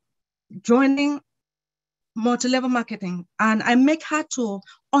joining multi-level marketing. And I make her to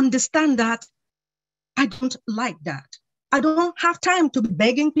understand that I don't like that. I don't have time to be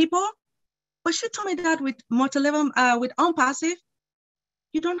begging people. But she told me that with multi-level, with Onpassive,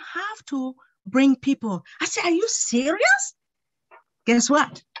 you don't have to bring people. I said, are you serious? Guess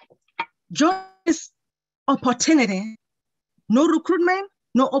what? Join this opportunity, no recruitment,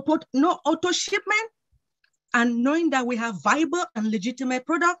 no auto shipment, and knowing that we have viable and legitimate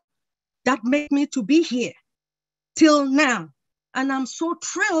product, that made me to be here till now. And I'm so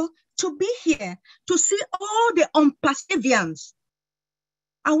thrilled to be here to see all the Onpassivians.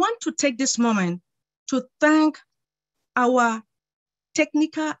 I want to take this moment to thank our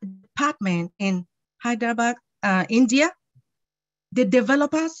technical department in Hyderabad, India, the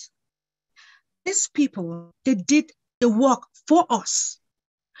developers. These people, they did the work for us.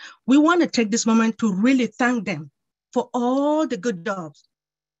 We want to take this moment to really thank them for all the good jobs.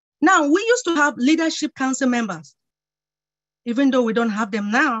 Now, we used to have leadership council members, even though we don't have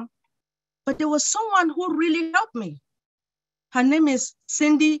them now, but there was someone who really helped me. Her name is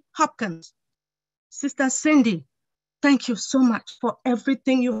Cindy Hopkins. Sister Cindy, thank you so much for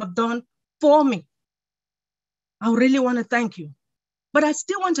everything you have done for me. I really want to thank you. But I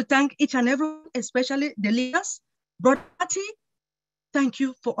still want to thank each and everyone, especially the leaders. Brother Patty, thank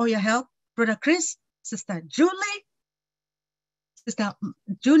you for all your help. Brother Chris, Sister Julie, Sister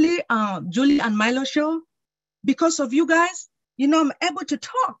Julie and Milo show. Because of you guys, you know, I'm able to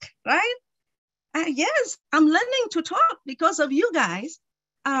talk, right? Yes, I'm learning to talk because of you guys.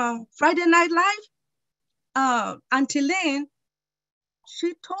 Friday Night Live, Auntie Lane,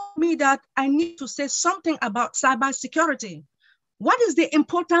 she told me that I need to say something about cybersecurity. What is the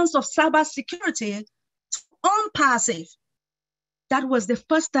importance of cybersecurity to Onpassive? That was the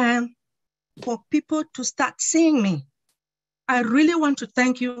first time for people to start seeing me. I really want to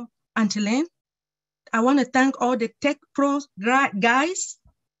thank you, Auntie Lane. I want to thank all the Tech Pros guys.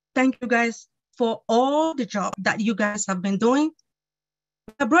 Thank you guys for all the job that you guys have been doing.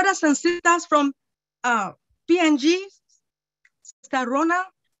 My brothers and sisters from PNG, Sister Rona,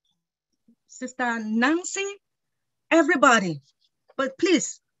 Sister Nancy, everybody. But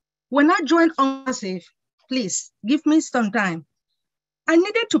please, when I joined Onpassive, please give me some time. I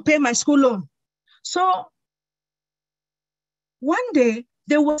needed to pay my school loan. So one day,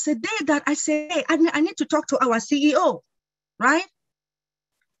 there was a day that I said, hey, I need to talk to our CEO, right?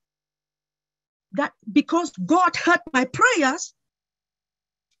 That because God heard my prayers,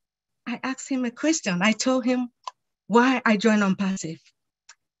 I asked him a question. I told him why I joined Onpassive.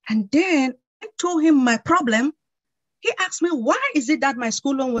 And then I told him my problem. He asked me, why is it that my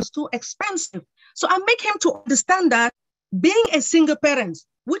school loan was too expensive? So I make him to understand that being a single parent,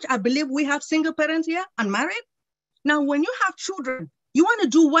 which I believe we have single parents here, unmarried. Now, when you have children, you want to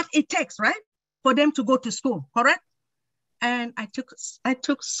do what it takes, right? For them to go to school, correct? And I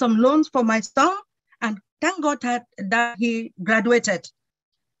took some loans for my son, and thank God that he graduated.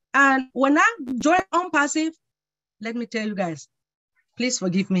 And when I joined Onpassive, let me tell you guys, please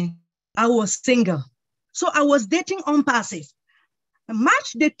forgive me, I was single. So I was dating Onpassive.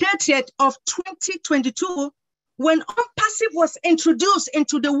 March the 30th of 2022, when Onpassive was introduced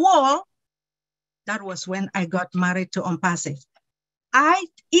into the world, that was when I got married to Onpassive. I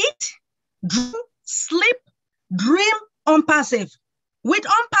eat, drink, sleep, dream Onpassive. With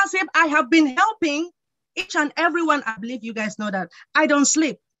Onpassive, I have been helping each and everyone. I believe you guys know that. I don't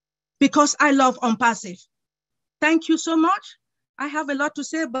sleep because I love Onpassive. Thank you so much. I have a lot to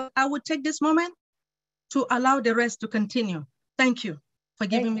say, but I will take this moment to allow the rest to continue. Thank you for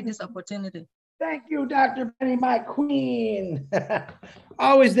giving me this opportunity. Thank you, Dr. Penny, my queen.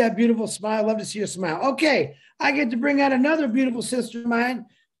 Always that beautiful smile. Love to see you smile. Okay, I get to bring out another beautiful sister of mine,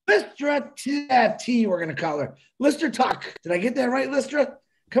 Lystra T, we're going to call her. Lystra Tuck. Did I get that right, Lystra?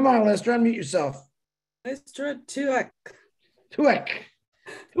 Come on, Lystra, unmute yourself. Lystra Tuck. Tuck.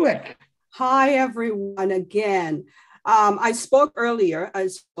 Hi, everyone, again. I spoke earlier,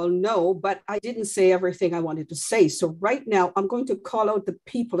 as you all know, but I didn't say everything I wanted to say. So right now, I'm going to call out the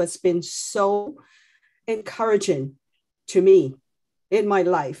people that's been so encouraging to me in my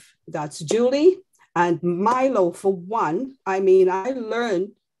life. That's Julie and Milo, for one. I mean, I learned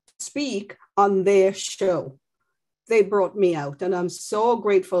to speak on their show. They brought me out, and I'm so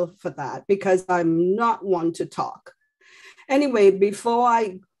grateful for that because I'm not one to talk. Anyway, before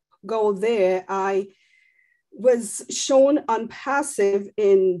I go there, I was shown Onpassive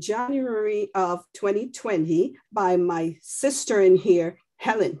in January of 2020 by my sister in here,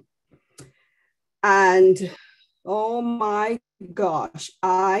 Helen. And oh my gosh,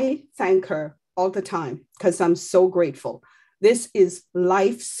 I thank her all the time because I'm so grateful. This is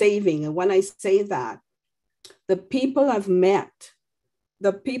life-saving. And when I say that, the people I've met,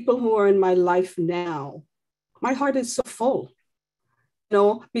 the people who are in my life now, my heart is so full. You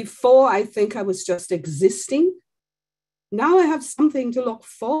know, before I think I was just existing. Now I have something to look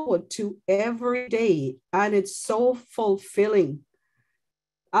forward to every day, and it's so fulfilling.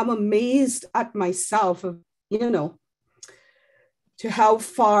 I'm amazed at myself, you know, to how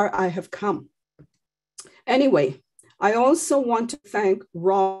far I have come. Anyway, I also want to thank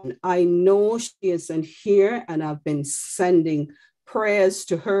Ron. I know she isn't here, and I've been sending prayers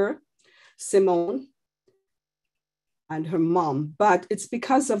to her, Simone, and her mom, but it's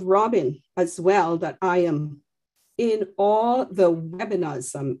because of Robin as well that I am in all the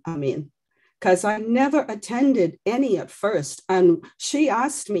webinars I'm in, because I never attended any at first. And she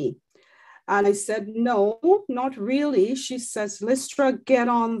asked me, and I said, no, not really. She says, Lystra, get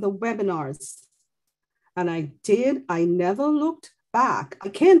on the webinars. And I did. I never looked back. I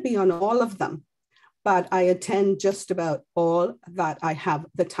can't be on all of them, but I attend just about all that I have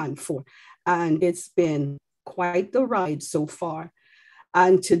the time for. And it's been quite the ride so far.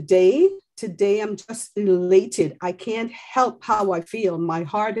 And today I'm just elated. I can't help how I feel. My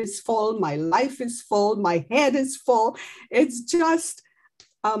heart is full, my life is full, my head is full. It's just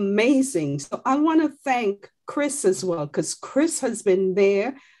amazing. So I want to thank Chris as well, because Chris has been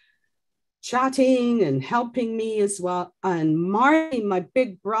there chatting and helping me as well. And Marty, my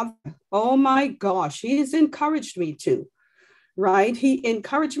big brother, oh my gosh, he's encouraged me to, right? He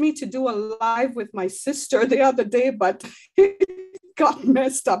encouraged me to do a live with my sister the other day, but it got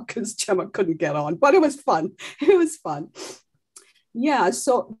messed up because Gemma couldn't get on, but it was fun. It was fun. Yeah,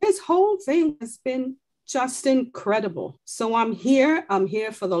 so this whole thing has been just incredible. So I'm here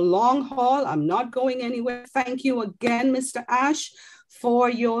for the long haul. I'm not going anywhere. Thank you again, Mr. Ash, for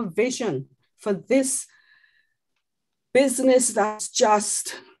your vision for this business that's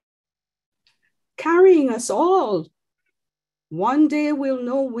just carrying us all. One day we'll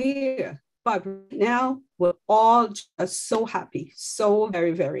know where, but now we're all just so happy, so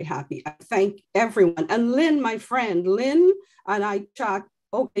very, very happy. I thank everyone. And Lynn, my friend, Lynn and I chat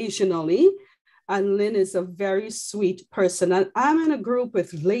occasionally, and Lynn is a very sweet person. And I'm in a group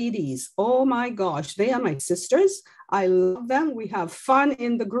with ladies. Oh my gosh, they are my sisters. I love them. We have fun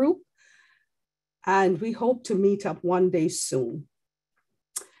in the group, and we hope to meet up one day soon.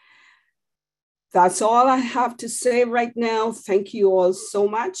 That's all I have to say right now. Thank you all so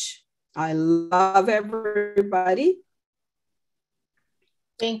much. I love everybody.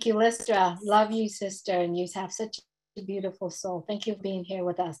 Thank you, Lystra. Love you, sister. And you have such a beautiful soul. Thank you for being here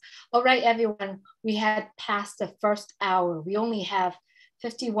with us. All right, everyone. We had passed the first hour. We only have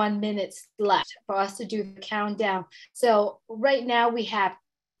 51 minutes left for us to do the countdown. So right now we have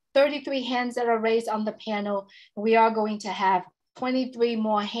 33 hands that are raised on the panel. We are going to have 23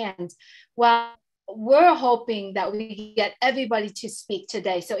 more hands. Well, we're hoping that we get everybody to speak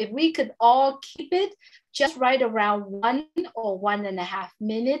today. So if we could all keep it just right around 1 or 1.5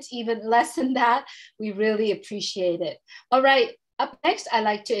 minutes, even less than that, we really appreciate it. All right, up next, I'd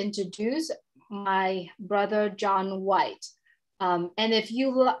like to introduce my brother, John White. And if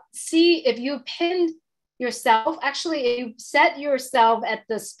you pinned yourself, actually, if you set yourself at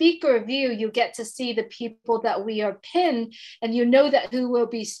the speaker view, you get to see the people that we are pinned, and you know that who will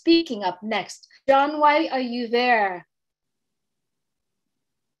be speaking up next. John White, are you there?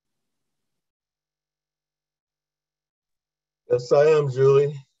 Yes, I am,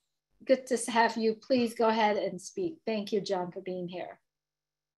 Julie. Good to have you. Please go ahead and speak. Thank you, John, for being here.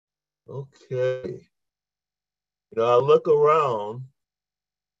 Okay. You know, I look around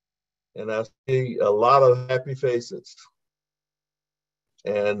and I see a lot of happy faces.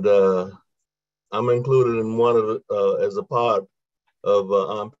 And I'm included in one of the, as a part of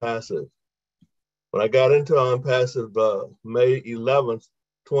Onpassive. When I got into Onpassive May 11th,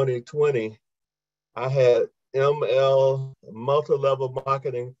 2020, I had ML, multi-level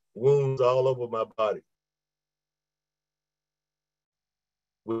marketing wounds all over my body,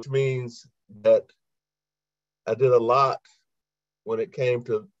 which means that I did a lot when it came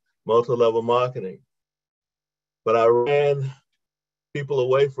to multi-level marketing, but I ran people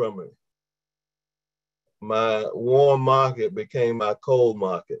away from me. My warm market became my cold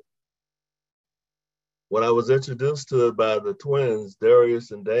market. When I was introduced to it by the twins,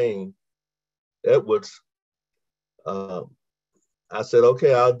 Darius and Dane Edwards, I said,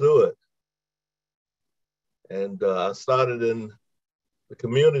 okay, I'll do it. And I started in the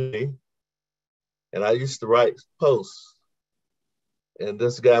community, and I used to write posts. And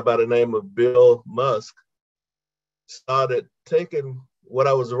this guy by the name of Bill Musk started taking what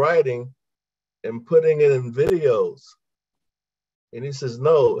I was writing and putting it in videos. And he says,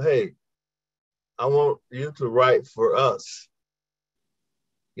 no, hey, I want you to write for us,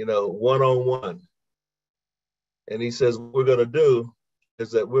 you know, one-on-one. And he says, what we're gonna do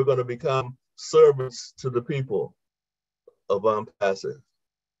is that we're gonna become servants to the people of Onpassive.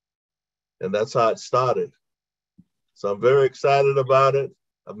 And that's how it started. So I'm very excited about it.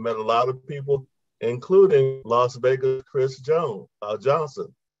 I've met a lot of people, including Las Vegas Chris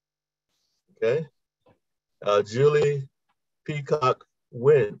Johnson, okay? Julie Peacock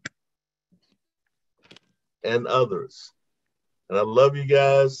Wynn, and others. And I love you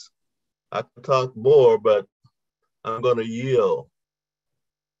guys. I could talk more, but I'm gonna yield.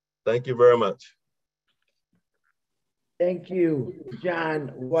 Thank you very much. Thank you, John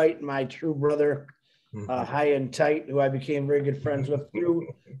White, my true brother, high and tight, who I became very good friends with through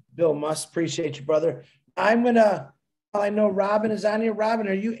Bill Musk. Appreciate you, brother. I'm gonna, I know Robin is on here. Robin,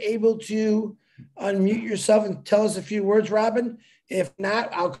 are you able to unmute yourself and tell us a few words, Robin? If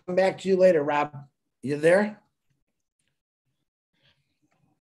not, I'll come back to you later, Rob. You there?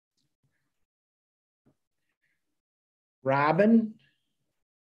 Robin?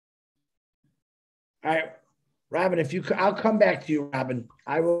 All right, Robin, if you, I'll come back to you, Robin.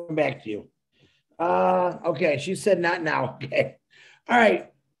 I will come back to you. Okay, she said not now. Okay. All right.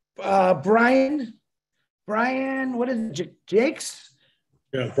 Brian, what is it? Jake's?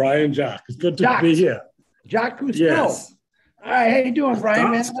 Yeah, Brian Jack. It's good to Jack. be here. Jack Cousteau. Yes. All right, how you doing,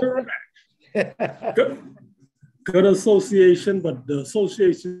 Brian? That's correct. Good association, but the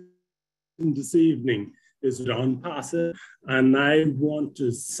association this evening is with Onpassive, and I want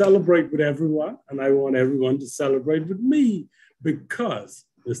to celebrate with everyone, and I want everyone to celebrate with me, because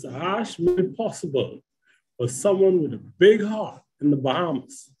Mr. Ash made it possible for someone with a big heart in the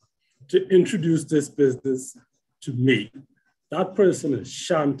Bahamas to introduce this business to me. That person is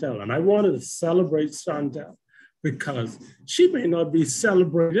Chantel, and I wanted to celebrate Chantel because she may not be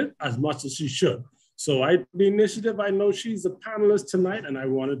celebrated as much as she should. So the initiative, I know she's a panelist tonight, and I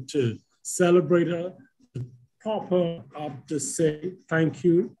wanted to celebrate her, to prop her up, to say thank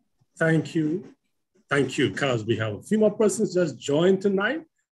you, because we have a few more persons just joined tonight,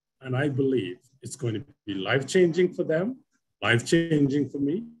 and I believe it's going to be life-changing for them, life-changing for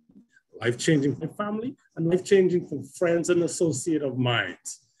me, life-changing for my family, and life-changing for friends and associates of mine.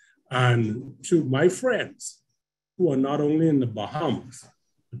 And to my friends who are not only in the Bahamas,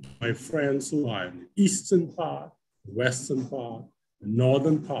 but my friends who are in the eastern part, the western part, the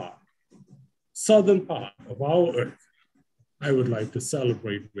northern part, southern part of our earth, I would like to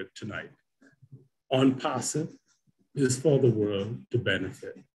celebrate with tonight. Onpassive is for the world to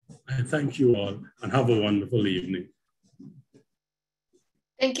benefit. I thank you all and have a wonderful evening.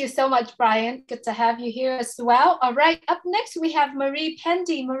 Thank you so much, Brian. Good to have you here as well. All right, up next we have Marie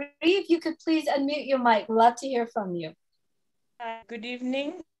Pendy. Marie, if you could please unmute your mic. Love to hear from you. Good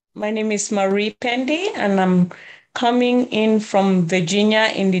evening. My name is Marie Pendy, and I'm coming in from Virginia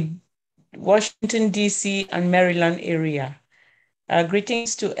in the Washington, D.C. and Maryland area.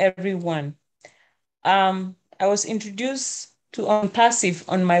 Greetings to everyone. I was introduced to Onpassive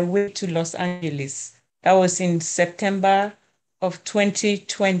on my way to Los Angeles. That was in September of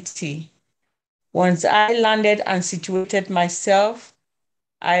 2020. Once I landed and situated myself,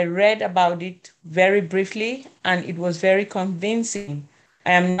 I read about it very briefly, and it was very convincing.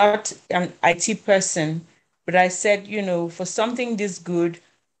 I am not an IT person, but I said, you know, for something this good,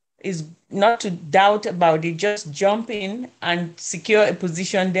 is not to doubt about it, just jump in and secure a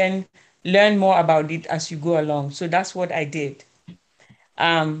position, then learn more about it as you go along. So that's what I did.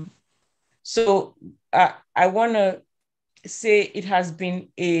 I want to say it has been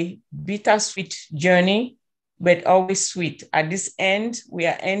a bittersweet journey, but always sweet. At this end, we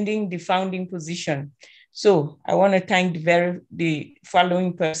are ending the founding position. So I want to thank the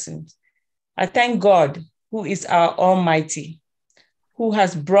following persons. I thank God, who is our Almighty, who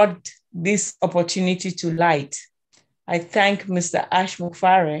has brought this opportunity to light. I thank Mr. Ash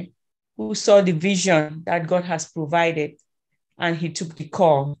Mufare, who saw the vision that God has provided, and he took the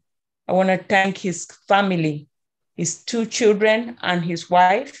call. I want to thank his family, his 2 children and his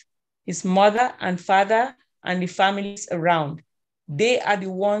wife, his mother and father, and the families around. They are the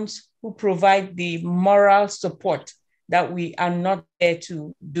ones who provide the moral support that we are not there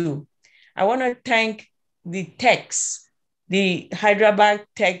to do. I want to thank the techs, the Hyderabad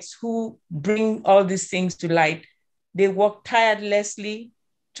techs who bring all these things to light. They work tirelessly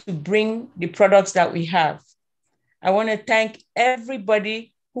to bring the products that we have. I want to thank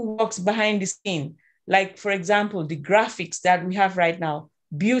everybody who works behind the scene. Like, for example, the graphics that we have right now,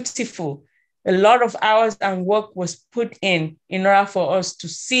 beautiful. A lot of hours and work was put in order for us to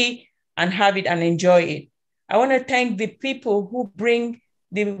see and have it and enjoy it. I want to thank the people who bring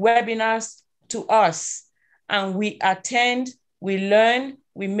the webinars to us, and we attend, we learn,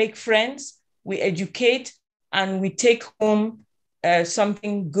 we make friends, we educate, and we take home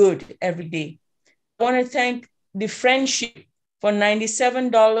something good every day. I want to thank the friendship. For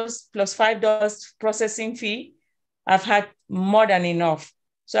 $97 plus $5 processing fee, I've had more than enough.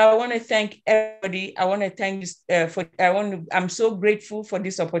 So I want to thank everybody. I want to thank I'm so grateful for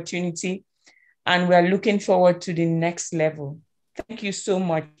this opportunity, and we're looking forward to the next level. Thank you so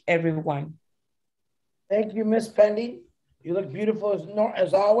much, everyone. Thank you, Miss Pendy. You look beautiful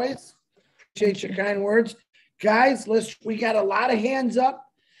as always. Appreciate your kind words. Guys, we got a lot of hands up.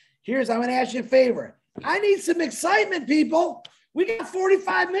 I'm going to ask you a favor. I need some excitement, people. We got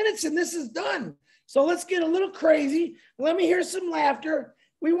 45 minutes and this is done. So let's get a little crazy. Let me hear some laughter.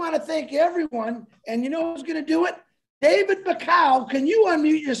 We want to thank everyone. And you know who's going to do it? David Bacall, can you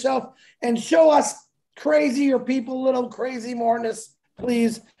unmute yourself and show us crazier people, little crazy moreness,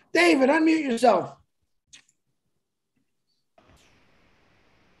 please. David, unmute yourself.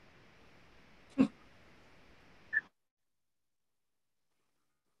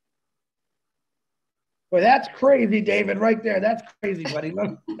 Boy, that's crazy, David, right there. That's crazy, buddy.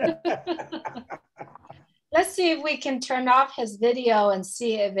 Let's see if we can turn off his video and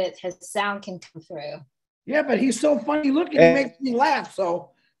see if his sound can come through. Yeah, but he's so funny looking. He makes me laugh.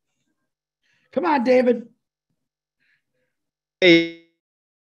 So come on, David. Hey.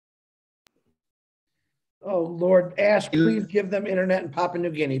 Oh, Lord, Ash, please give them internet in Papua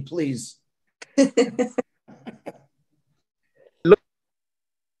New Guinea, please.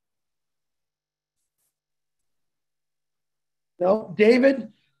 No,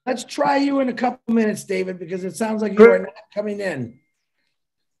 David, let's try you in a couple minutes, David, because it sounds like you are not coming in.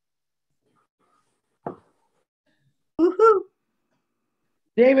 Woohoo.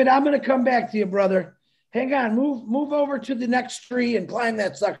 David, I'm going to come back to you, brother. Hang on, move over to the next tree and climb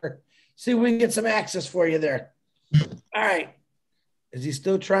that sucker. See if we can get some access for you there. All right. Is he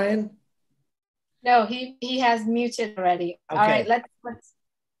still trying? No, he has muted already. Okay. All right, let's.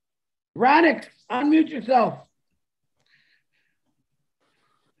 Ronick, unmute yourself.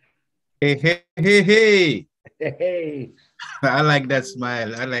 Hey, hey, hey, hey. Hey. I like that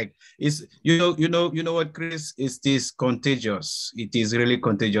smile. I like it's you know what, Chris? It is contagious. It is really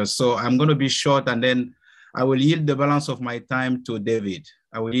contagious. So I'm gonna be short and then I will yield the balance of my time to David.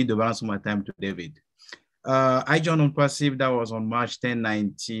 I will yield the balance of my time to David. I joined Onpassive. That was on March 10,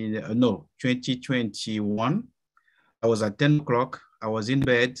 2021. I was at 10 o'clock. I was in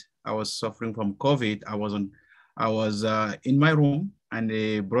bed. I was suffering from COVID. I was in my room, and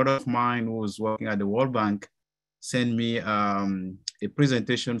a brother of mine who was working at the World Bank sent me a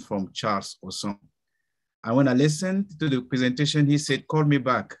presentation from Charles Osson. And when I listened to the presentation, he said, call me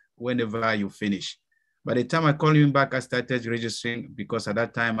back whenever you finish. By the time I called him back, I started registering because at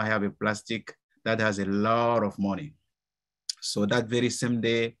that time I have a plastic that has a lot of money. So that very same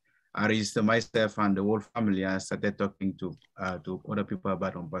day, I registered myself and the whole family. I started talking to other people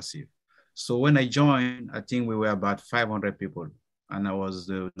about Onpassive. So when I joined, I think we were about 500 people, and I was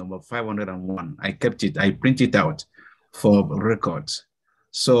the number 501. I kept it, I printed it out for records.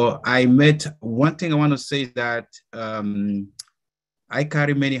 So I met, one thing I want to say is that I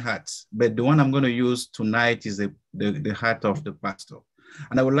carry many hats, but the one I'm going to use tonight is the hat of the pastor.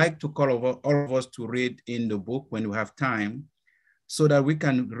 And I would like to call over all of us to read in the book when we have time, so that we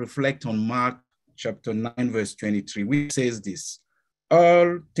can reflect on Mark chapter 9, verse 23, which says this: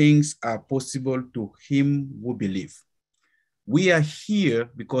 all things are possible to him who believes. We are here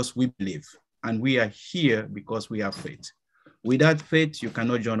because we believe, and we are here because we have faith. Without faith, you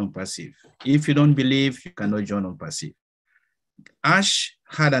cannot join Onpassive. If you don't believe, you cannot join Onpassive. Ash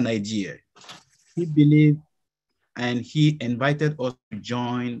had an idea. He believed, and he invited us to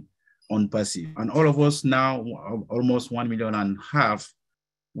join Onpassive. And all of us now, almost 1.5 million,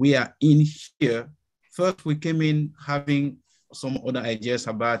 we are in here. First, we came in having some other ideas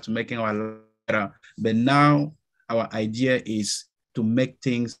about making our life better, but now our idea is to make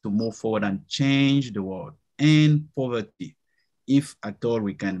things to move forward and change the world and poverty, if at all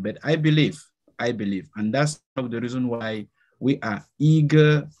we can. But I believe, and that's one of the reasons why we are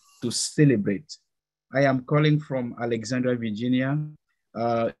eager to celebrate. I am calling from Alexandria, Virginia.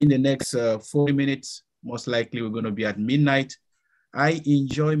 In the next 40 minutes, most likely we're going to be at midnight. I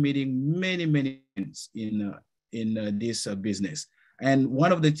enjoy meeting many friends in this business. And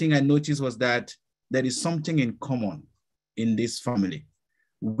one of the things I noticed was that there is something in common in this family.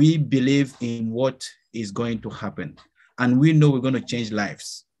 We believe in what is going to happen, and we know we're going to change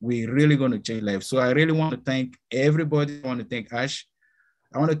lives. We're really going to change lives. So I really want to thank everybody. I want to thank Ash.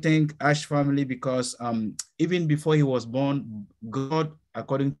 I want to thank Ash family because even before he was born, God,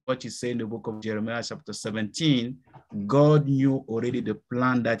 according to what he said in the book of Jeremiah chapter 17, God knew already the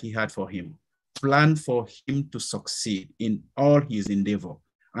plan that he had for him, plan for him to succeed in all his endeavor.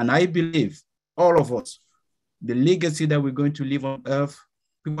 And I believe all of us, the legacy that we're going to leave on earth,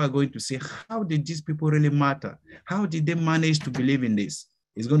 people are going to say, how did these people really matter? How did they manage to believe in this?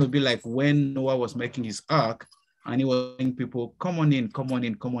 It's going to be like when Noah was making his ark, and he was saying, people, come on in, come on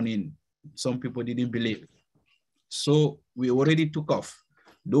in, come on in. Some people didn't believe. So we already took off.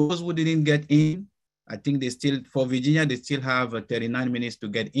 Those who didn't get in, I think they still, for Virginia, they still have 39 minutes to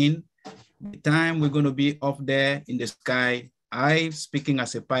get in. The time we're going to be up there in the sky, I, speaking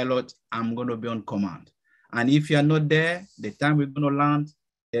as a pilot, I'm going to be on command. And if you're not there, the time we're going to land,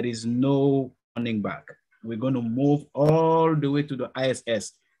 there is no turning back. We're going to move all the way to the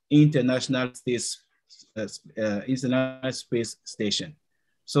ISS, International Space Station.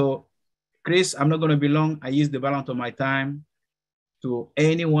 So Chris, I'm not going to be long. I use the balance of my time to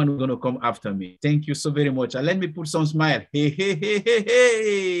anyone who's going to come after me. Thank you so very much. And let me put some smile. Hey, hey, hey,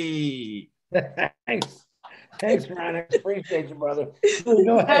 hey, hey. Thanks, Ron. I appreciate you, brother.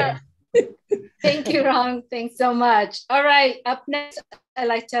 Go ahead. Thank you, Ron. Thanks so much. All right. Up next, I'd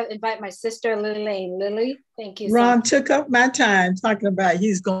like to invite my sister, Lily Lane. Lily, thank you Ron so much. took up my time talking about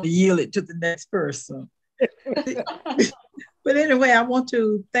he's going to yield it to the next person. But anyway, I want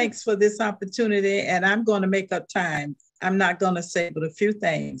to thanks for this opportunity, and I'm going to make up time. I'm not going to say but a few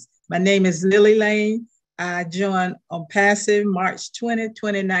things. My name is Lily Lane. I joined Onpassive March 20,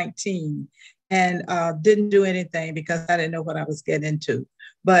 2019, and didn't do anything because I didn't know what I was getting into.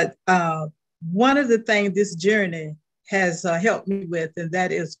 But one of the things this journey has helped me with, and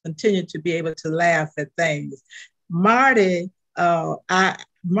that is continue to be able to laugh at things. Marty, I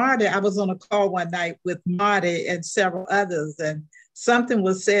was on a call one night with Marty and several others, and something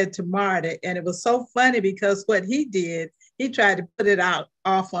was said to Marty, and it was so funny because what he did, he tried to put it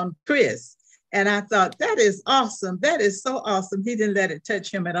off on Chris. And I thought, that is awesome. That is so awesome. He didn't let it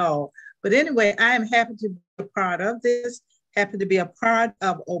touch him at all. But anyway, I am happy to be a part of this, happy to be a part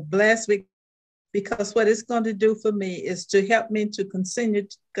of Blessed Week, because what it's going to do for me is to help me to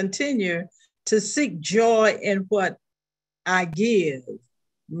continue to seek joy in what I give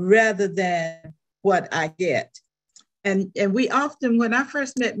rather than what I get. And we often, when I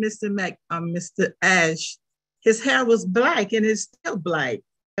first met Mr. Ash, his hair was black and it's still black.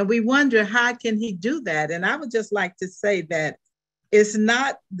 And we wonder, how can he do that? And I would just like to say that it's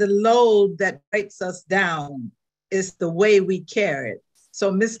not the load that breaks us down, it's the way we carry it.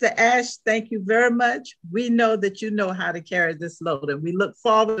 So Mr. Ash, thank you very much. We know that you know how to carry this load, and we look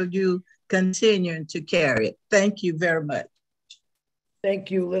forward to you continuing to carry it. Thank you very much.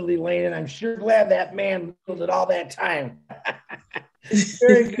 Thank you, Lily Lane. And I'm sure glad that man lived it all that time.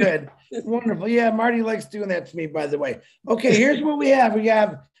 Very good. Wonderful. Yeah, Marty likes doing that to me, by the way. Okay, here's what we have.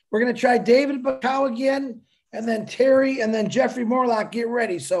 We're going to try David Bacow again, and then Terry, and then Jeffrey Morlock. Get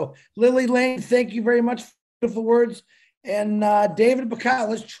ready. So Lily Lane, thank you very much for beautiful words. And David Bacow,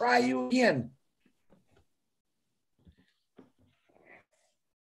 let's try you again.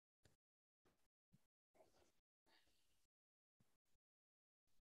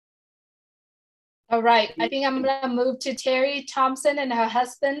 All right. I think I'm going to move to Terry Thompson and her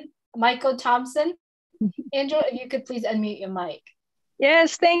husband, Michael Thompson. Angela, if you could please unmute your mic.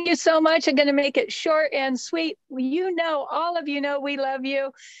 Yes, thank you so much. I'm going to make it short and sweet. You know, all of you know we love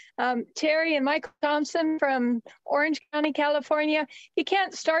you. Terry and Michael Thompson from Orange County, California. You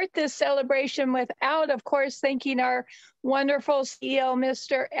can't start this celebration without, of course, thanking our wonderful CEO,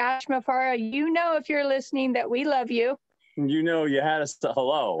 Mr. Ash Mafara. You know, if you're listening, that we love you. You know, you had us to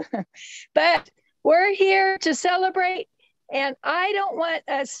hello. But we're here to celebrate. And I don't want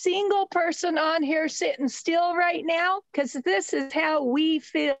a single person on here sitting still right now, because this is how we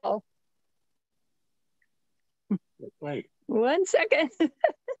feel. Wait. 1 second. Come on.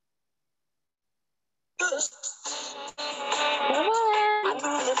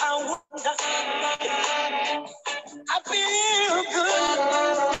 I feel good.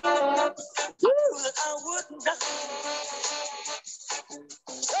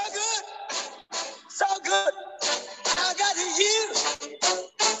 So good. So good. I got you.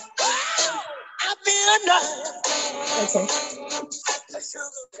 I feel nice. Okay.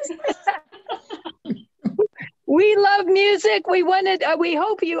 We love music. We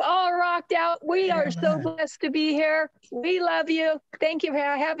hope you all rocked out. We are so blessed to be here. We love you. Thank you for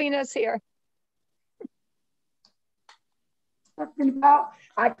having us here.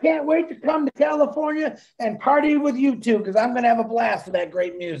 I can't wait to come to California and party with you too, because I'm going to have a blast with that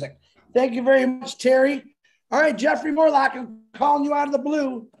great music. Thank you very much, Terry. All right, Jeffrey Morlock, I'm calling you out of the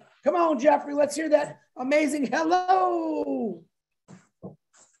blue. Come on, Jeffrey, let's hear that amazing hello.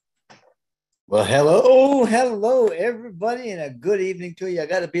 Well, hello, everybody, and a good evening to you. I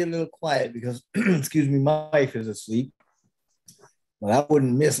got to be a little quiet because, excuse me, my wife is asleep. But I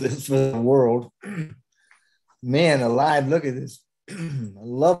wouldn't miss this for the world. Man alive, look at this. I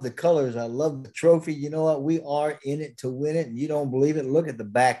love the colors. I love the trophy. You know what? We are in it to win it, and you don't believe it. Look at the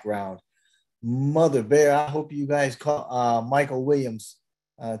background. Mother Bear, I hope you guys caught Michael Williams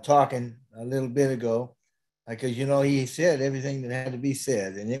talking a little bit ago, because you know he said everything that had to be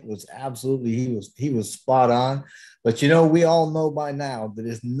said, and it was absolutely he was spot on. But you know, we all know by now that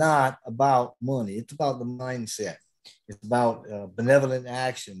it's not about money; it's about the mindset. It's about benevolent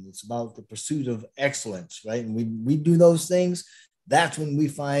action. It's about the pursuit of excellence, right? And we do those things. That's when we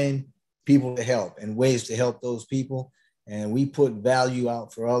find people to help and ways to help those people. And we put value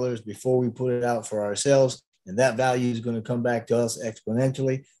out for others before we put it out for ourselves. And that value is going to come back to us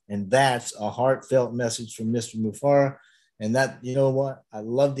exponentially. And that's a heartfelt message from Mr. Mufara. And that, you know what? I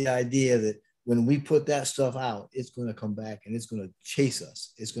love the idea that when we put that stuff out, it's going to come back and it's going to chase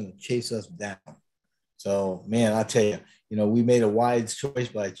us. It's going to chase us down. So, man, I tell you, you know, we made a wise choice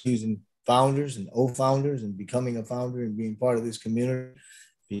by choosing founders and founders and becoming a founder and being part of this community,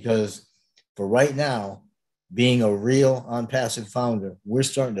 because for right now, being a real Onpassive founder, we're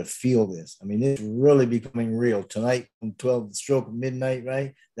starting to feel this. I mean, it's really becoming real. Tonight, from 12, the stroke of midnight,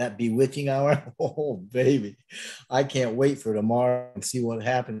 right? That bewitching hour. Oh, baby. I can't wait for tomorrow and see what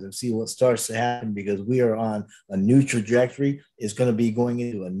happens and see what starts to happen, because we are on a new trajectory. It's going to be going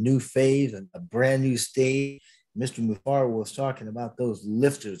into a new phase and a brand new stage. Mr. Mufara was talking about those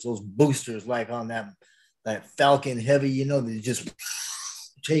lifters, those boosters, like on that Falcon Heavy, you know, they're just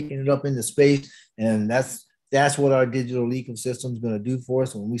taking it up into space. And that's what our digital ecosystem is going to do for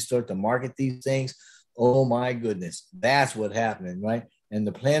us when we start to market these things. Oh my goodness, that's what's happening, right? And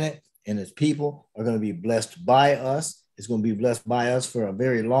the planet and its people are going to be blessed by us. It's going to be blessed by us for a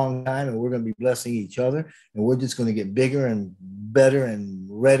very long time, and we're going to be blessing each other. And we're just going to get bigger and better and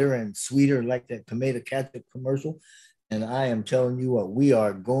redder and sweeter, like that tomato ketchup commercial. And I am telling you what, we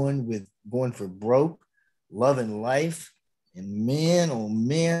are going for broke, loving life. And man, oh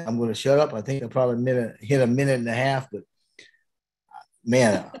man, I'm going to shut up. I think I probably hit a minute and a half, but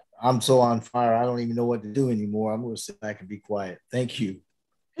man, I'm so on fire. I don't even know what to do anymore. I'm going to sit back and be quiet. Thank you.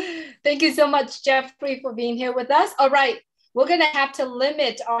 Thank you so much, Jeffrey, for being here with us. All right, we're going to have to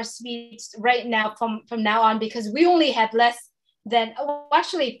limit our speeds right now from now on, because we only had less than,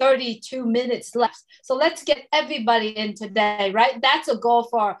 actually 32 minutes left. So let's get everybody in today, right? That's a goal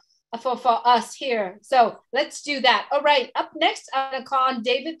for us here. So let's do that. All right, up next, I'm going to call on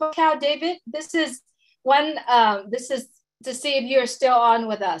David Bocow. David, this is to see if you're still on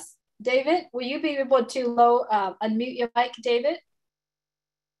with us. David, will you be able to unmute your mic, David?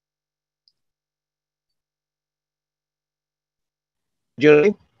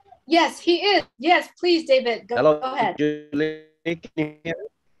 Julie? Yes, he is. Yes, please, David, go ahead. Julie, can you hear?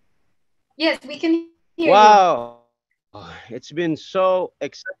 Yes, we can hear you. Wow, it's been so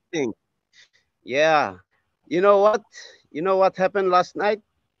exciting. Yeah, you know what? You know what happened last night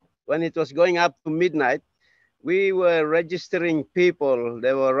when it was going up to midnight? We were registering people.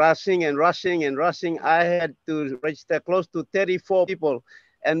 They were rushing and rushing and rushing. I had to register close to 34 people,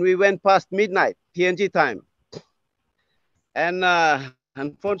 and we went past midnight PNG time. And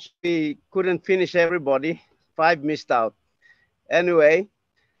unfortunately, couldn't finish everybody. 5 missed out. Anyway,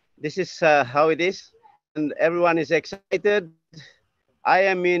 this is how it is, and everyone is excited. I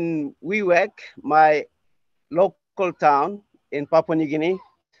am in Wewak, my local town in Papua New Guinea.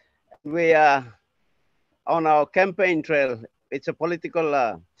 We are on our campaign trail. It's a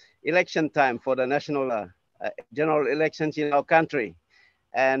political election time for the national general elections in our country.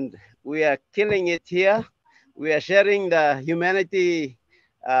 And we are killing it here. We are sharing the humanity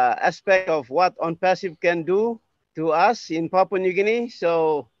aspect of what Onpassive can do to us in Papua New Guinea.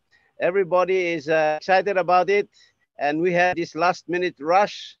 So everybody is excited about it. And we had this last minute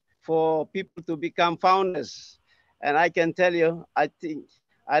rush for people to become founders. And I can tell you, I think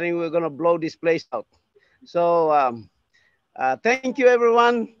we're going to blow this place out. So thank you,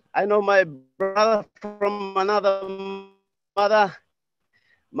 everyone. I know my brother from another mother,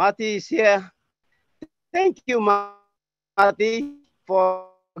 Marty, is here. Thank you, Marty, for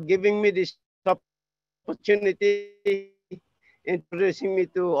giving me this opportunity, introducing me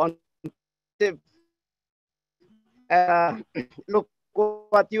to Onpassive. Look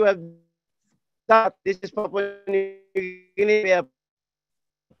what you have done. This is Papua New Guinea. We have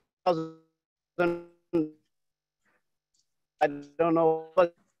 1,000. I don't know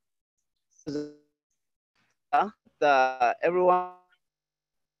what everyone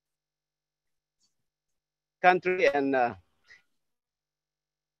country, and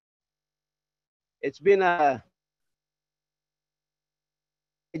it's been a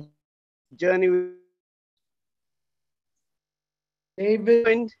journey.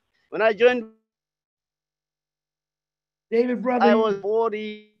 David, when I joined, David, brother, I was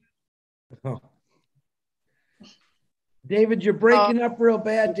 40. Oh. David, you're breaking up real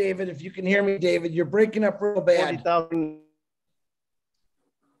bad, David. If you can hear me, David, you're breaking up real bad. 40,000.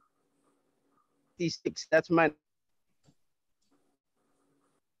 That's my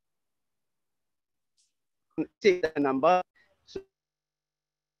number.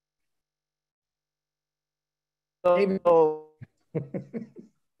 David.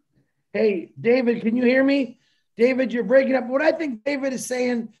 Hey, David, can you hear me? David, you're breaking up. What I think David is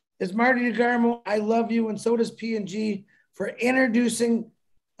saying is, Marty DeGarmo, I love you, and so does P&G, for introducing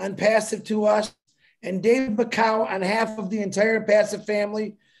Onpassive to us and David Bacau on behalf of the entire Passive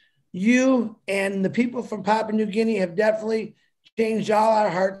family. You and the people from Papua New Guinea have definitely changed all our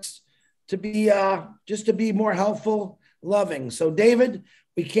hearts to be just to be more helpful, loving. So David,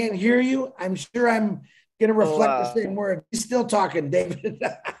 we can't hear you. I'm sure I'm going to reflect the same word. He's still talking, David.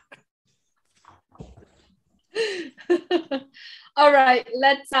 All right,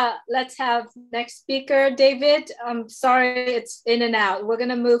 let's have next speaker, David. I'm sorry, it's in and out. We're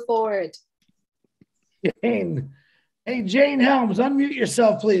gonna move forward. Jane. Hey, Jane Helms, unmute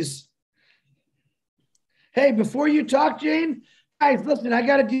yourself, please. Hey, before you talk, Jane, guys, listen, I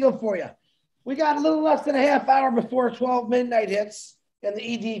got a deal for you. We got a little less than a half hour before 12 midnight hits in the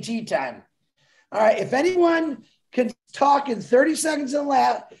EDT time. All right, if anyone can talk in 30 seconds and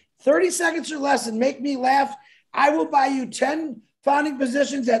laugh, 30 seconds or less and make me laugh, I will buy you 10 founding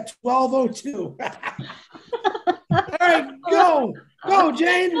positions at 12:02. All right, go. Go,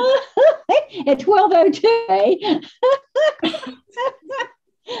 Jane. At 12:02, eh?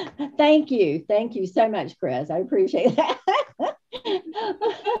 Thank you. Thank you so much, Chris. I appreciate that. I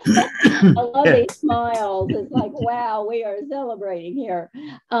love these smiles. It's like, wow, we are celebrating here.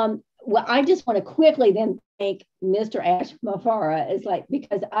 Well, I just want to quickly then thank Mr. Ash Mafara. It's like,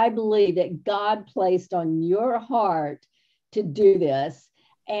 because I believe that God placed on your heart to do this.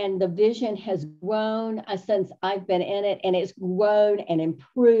 And the vision has grown since I've been in it, and it's grown and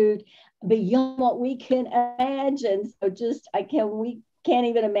improved beyond what we can imagine. So we can't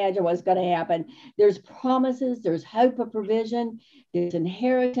even imagine what's going to happen. There's promises, there's hope of provision, there's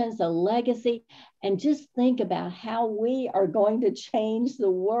inheritance, a legacy, and just think about how we are going to change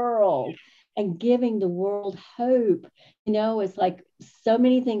the world and giving the world hope. You know, it's like so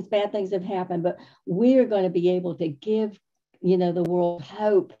many things, bad things have happened, but we're going to be able to give, you know, the world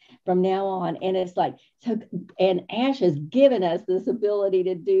hope from now on. And it's like, so, and Ash has given us this ability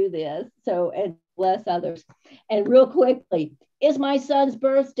to do this. So, and bless others. And real quickly, it's my son's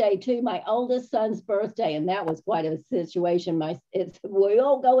birthday too, my oldest son's birthday. And that was quite a situation. We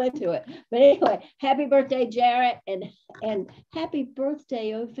all go into it. But anyway, happy birthday, Jarrett. And happy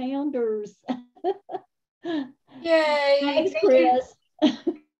birthday, OFOUNDERS. Yay. Thanks, Chris.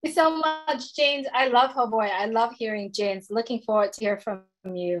 Thank you so much, James. I love her voice. I love hearing James. Looking forward to hear from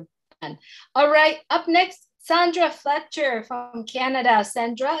you. All right, up next, Sandra Fletcher from Canada.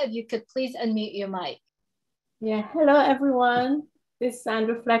 Sandra, if you could please unmute your mic. Yeah, hello everyone. This is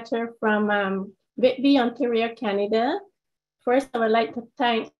Sandra Fletcher from Whitby, Ontario, Canada. First, I would like to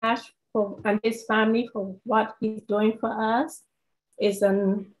thank Ash and his family for what he's doing for us. It's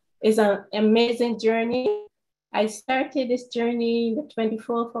an amazing journey. I started this journey the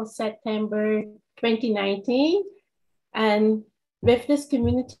 24th of September 2019, and with this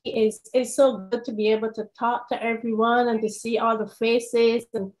community, it's so good to be able to talk to everyone and to see all the faces.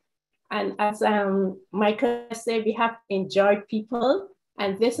 And as Michael said, we have to enjoy people,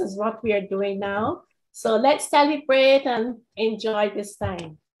 and this is what we are doing now. So let's celebrate and enjoy this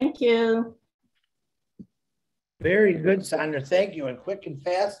time. Thank you. Very good, Sandra. Thank you. And quick and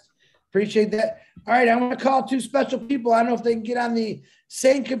fast. Appreciate that. All right, I want to call two special people. I don't know if they can get on the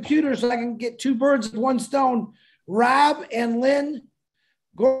same computer so I can get two birds with one stone. Rob and Lynn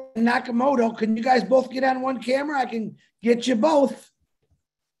Nakamoto, can you guys both get on one camera? I can get you both.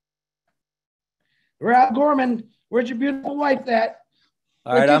 Rob Gorman, where's your beautiful wife at?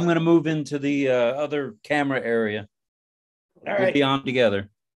 All right, I'm going to move into the other camera area. All right. We'll be on together.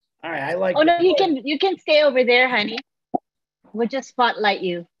 All right, I like Oh, no, you can stay over there, honey. We'll just spotlight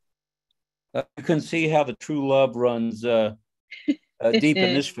you. You can see how the true love runs deep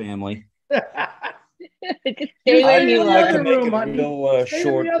in this family. Stay I in the like to other make room, it honey. real Stay in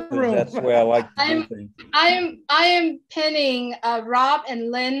short the other because room. that's the way I like to do things. I am pinning Rob and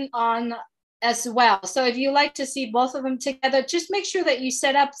Lynn on as well. So if you like to see both of them together, just make sure that you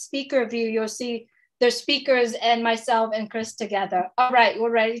set up speaker view. You'll see the speakers and myself and Chris together. All right,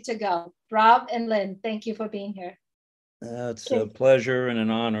 we're ready to go. Rob and Lynn, thank you for being here. It's a pleasure and an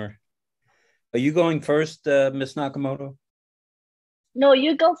honor. Are you going first, Miss Nakamoto? No,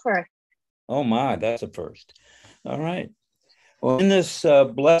 you go first. Oh my, that's a first. All right. Well, in this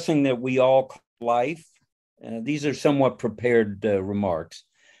blessing that we all call life, these are somewhat prepared remarks.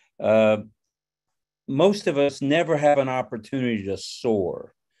 Most of us never have an opportunity to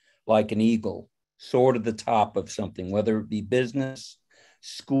soar like an eagle, soar to the top of something, whether it be business,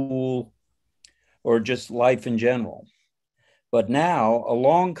 school, or just life in general. But now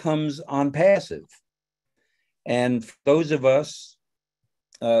along comes Onpassive. And for those of us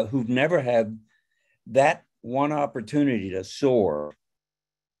who've never had that one opportunity to soar,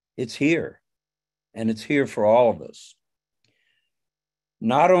 it's here. And it's here for all of us.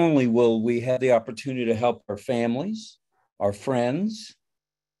 not only will we have the opportunity to help our families, our friends,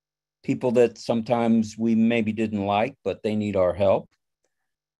 people that sometimes we maybe didn't like, but they need our help,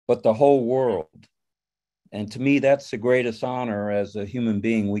 but the whole world. And to me, that's the greatest honor as a human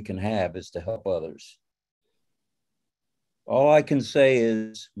being we can have, is to help others. All I can say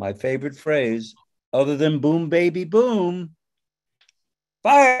is my favorite phrase, other than boom, baby, boom,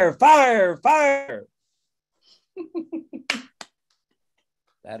 fire, fire, fire.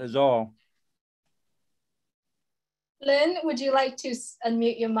 That is all. Lynn, would you like to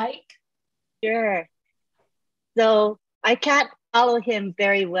unmute your mic? Sure. So I can't follow him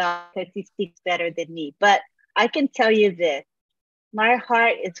very well because he speaks better than me, but I can tell you this. My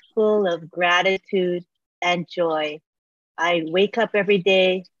heart is full of gratitude and joy. I wake up every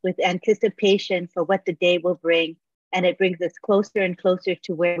day with anticipation for what the day will bring, and it brings us closer and closer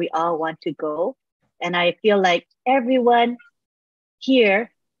to where we all want to go. And I feel like everyone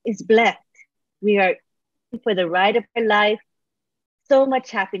here is blessed. We are for the ride of our life, so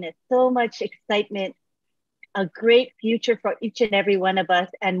much happiness, so much excitement, a great future for each and every one of us.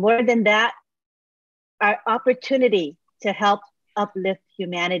 And more than that, our opportunity to help uplift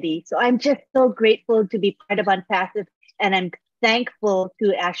humanity. So I'm just so grateful to be part of Onpassive, and I'm thankful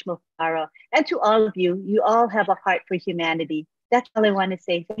to Ash Mufara and to all of you. You all have a heart for humanity. That's all I want to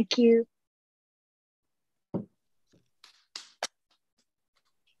say. Thank you.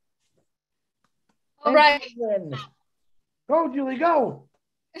 All right. Go, Julie, go.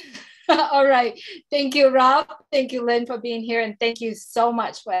 All right. Thank you, Rob. Thank you, Lynn, for being here. And thank you so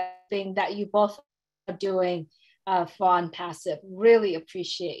much for everything that you both are doing for Onpassive. Really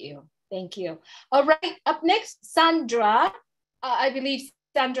appreciate you. Thank you. All right. Up next, Sandra. I believe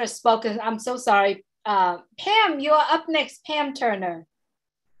Sandra spoke. I'm so sorry. Pam, you're up next. Pam Turner.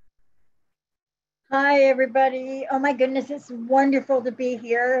 Hi, everybody. Oh, my goodness. It's wonderful to be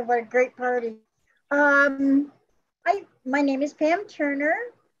here. What a great party. My name is Pam Turner,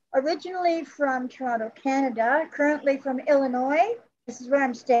 originally from Toronto, Canada, currently from Illinois. This is where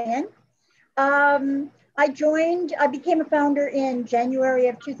I'm staying. I became a founder in January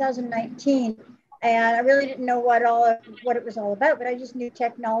of 2019, and I really didn't know what it was all about, but I just knew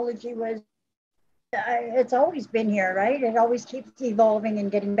technology was, it's always been here, right? It always keeps evolving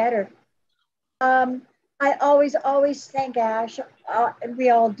and getting better. I always thank Ash,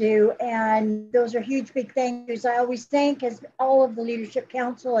 we all do, and those are huge, big thank yous. I always thank all of the Leadership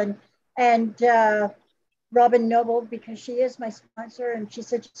Council and Robin Noble, because she is my sponsor and she's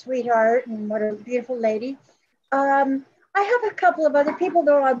such a sweetheart and what a beautiful lady. I have a couple of other people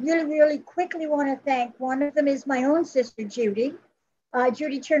though I really, really quickly want to thank. One of them is my own sister, Judy.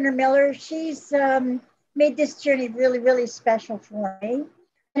 Judy Turner Miller. She's made this journey really, really special for me.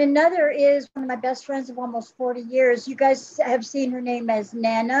 And another is one of my best friends of almost 40 years. You guys have seen her name as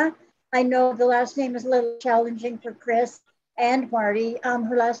Nana. I know the last name is a little challenging for Chris and Marty.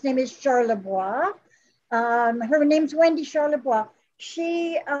 Her last name is Charlebois. Her name's Wendy Charlebois.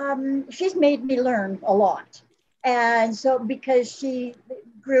 She's made me learn a lot. And so because she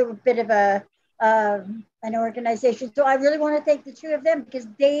grew a bit of an organization. So I really want to thank the two of them because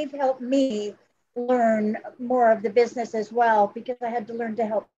they've helped me learn more of the business as well, because I had to learn to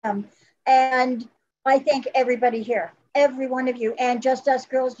help them. And I thank everybody here, every one of you, and Just Us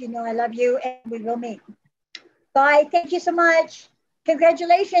Girls, you know I love you, and we will meet. Bye. Thank you so much.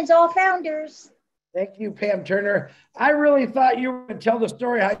 Congratulations, all founders. Thank you, Pam Turner. I really thought you were going to tell the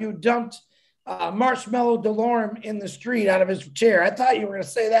story how you dumped Marshmallow DeLorme in the street out of his chair. I thought you were going to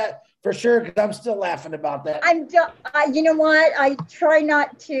say that for sure, because I'm still laughing about that. You know what? I try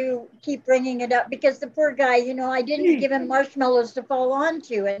not to keep bringing it up because the poor guy, you know, I didn't give him marshmallows to fall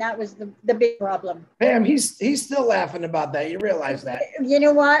onto, and that was the big problem. Pam, he's still laughing about that. You realize that? You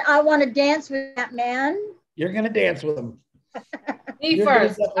know what? I want to dance with that man. You're going to dance with him. Me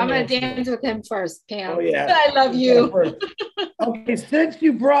first. I'm going to dance with him first, Pam. Oh, yeah. I love you. Okay, since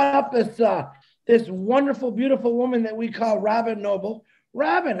you brought up this wonderful, beautiful woman that we call Robin Noble.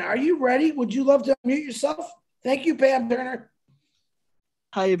 Robin, are you ready? Would you love to unmute yourself? Thank you, Pam Turner.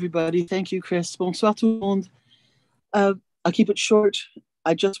 Hi, everybody. Thank you, Chris. Bonsoir tout le monde. I'll keep it short.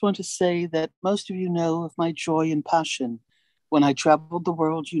 I just want to say that most of you know of my joy and passion when I traveled the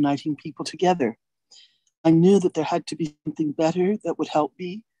world uniting people together. I knew that there had to be something better that would help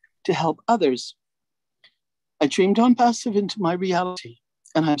me to help others. I dreamed Onpassive into my reality,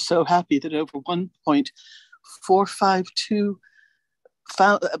 and I'm so happy that over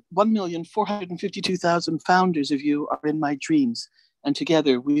 1,452,000 founders of you are in my dreams, and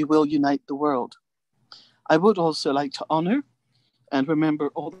together we will unite the world. I would also like to honor and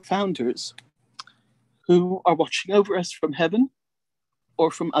remember all the founders who are watching over us from heaven,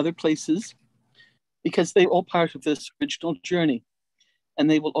 or from other places, because they're all part of this original journey. And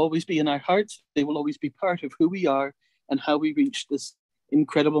they will always be in our hearts. They will always be part of who we are and how we reach this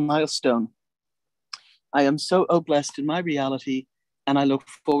incredible milestone. I am so blessed in my reality, and I look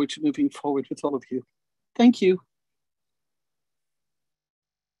forward to moving forward with all of you. Thank you.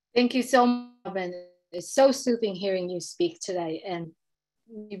 Thank you so much, Robin. It's so soothing hearing you speak today, and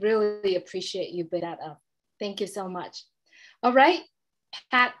we really appreciate you bringing that up. Thank you so much. All right,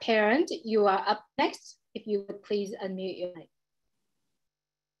 Pat Parent, you are up next. If you would please unmute your mic.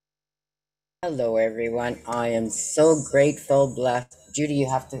 Hello, everyone. I am so grateful, blessed. Judy, you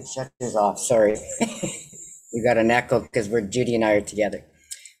have to shut this off. Sorry. We got an echo because Judy and I are together.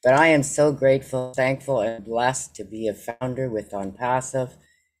 But I am so grateful, thankful, and blessed to be a founder with Onpassive.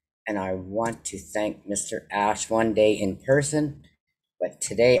 And I want to thank Mr. Ash one day in person. But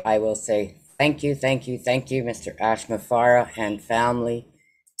today I will say thank you, thank you, thank you, Mr. Ash Mafara and family,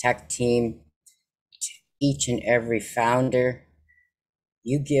 tech team, to each and every founder.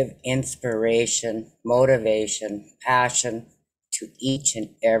 You give inspiration, motivation, passion to each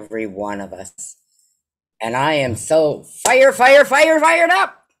and every one of us. And I am so fired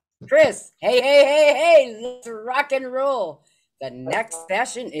up. Chris, hey, let's rock and roll. The next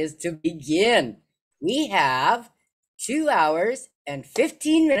session is to begin. We have 2 hours and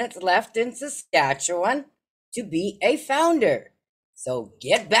 15 minutes left in Saskatchewan to be a founder. So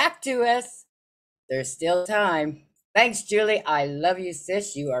get back to us. There's still time. Thanks, Julie. I love you,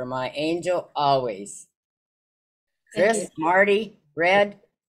 sis. You are my angel always. Chris, Marty, Red,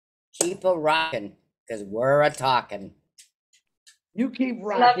 keep a rocking, because we're a talking. You keep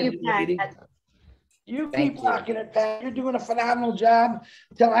rocking it, lady. You keep rocking it, Pat. You're doing a phenomenal job.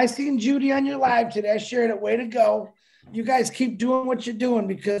 I seen Judy on your live today. I shared it. Way to go. You guys keep doing what you're doing,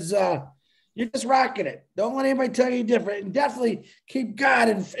 because you're just rocking it. Don't let anybody tell you different. And definitely keep God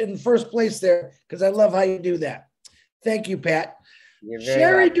in first place there, because I love how you do that. Thank you, Pat.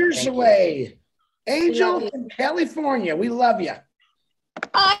 Sherry Dursaway, Angel from California. We love you.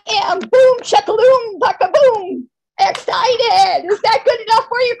 I am boom, chakaloom, baka boom. Excited. Is that good enough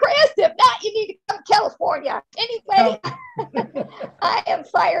for you, Chris? If not, you need to come to California. Anyway, I am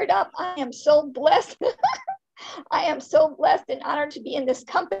fired up. I am so blessed. I am so blessed and honored to be in this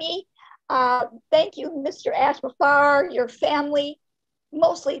company. Thank you, Mr. Ashmafar, your family.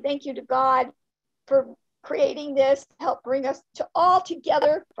 Mostly thank you to God for creating this to help bring us to all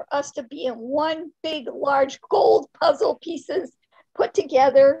together, for us to be in one big, large gold puzzle pieces put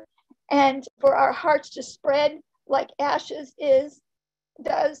together, and for our hearts to spread like Ash's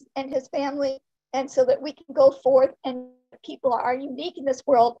does and his family, and so that we can go forth, and people are unique in this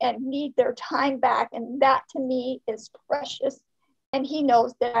world and need their time back, and that to me is precious. And he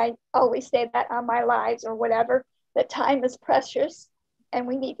knows that I always say that on my lives or whatever, that time is precious and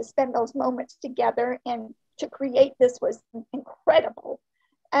we need to spend those moments together. And to create this was incredible.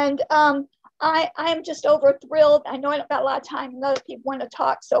 And I'm just over thrilled. I know I don't got a lot of time and other people want to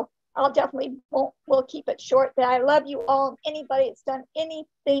talk, so I'll definitely we'll keep it short. That I love you all, and anybody that's done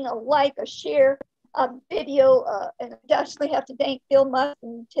anything, a like, a share, a video, and I definitely have to thank Bill Musk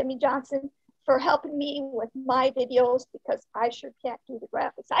and Timmy Johnson for helping me with my videos, because I sure can't do the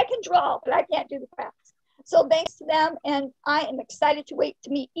graphics. I can draw, but I can't do the graphics. So thanks to them, and I am excited to wait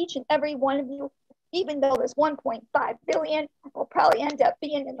to meet each and every one of you, even though there's 1.5 billion, will probably end up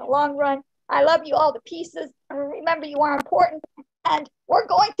being in the long run. I love you all to pieces, and remember, you are important, and we're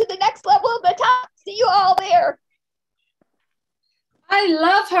going to the next level of the top. See you all there. I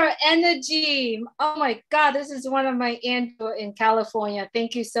love her energy. Oh my God, this is one of my angels in California.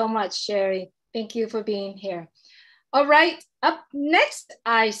 Thank you so much, Sherry. Thank you for being here. All right, up next,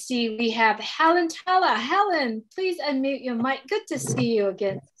 I see we have Helen Tella. Helen, please unmute your mic. Good to see you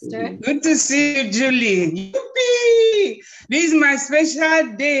again, sister. Good to see you, Julie. Yippee! This is my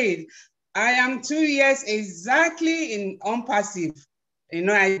special day. I am 2 years exactly in Onpassive. You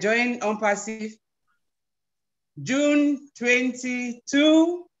know, I joined Onpassive June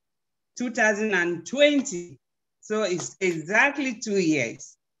 22, 2020. So it's exactly 2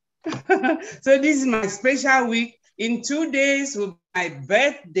 years. So this is my special week. In 2 days will be my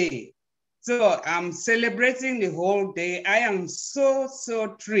birthday. So I'm celebrating the whole day. I am so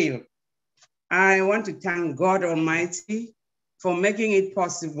thrilled. I want to thank God Almighty for making it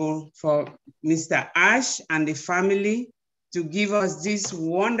possible for Mr. Ash and the family to give us this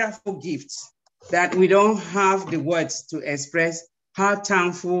wonderful gift that we don't have the words to express how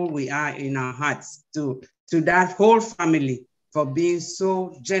thankful we are in our hearts to that whole family for being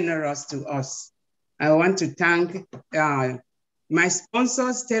so generous to us. I want to thank my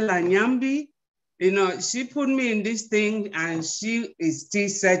sponsor, Stella Nyambi, You know, she put me in this thing and she is still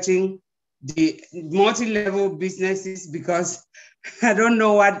searching the multi-level businesses because I don't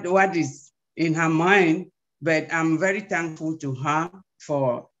know what is in her mind, but I'm very thankful to her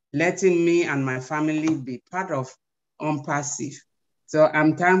for letting me and my family be part of Onpassive. So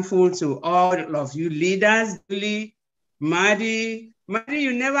I'm thankful to all of you leaders, Julie, Maddie. Maddie,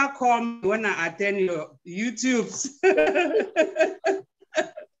 you never call me when I attend your YouTubes.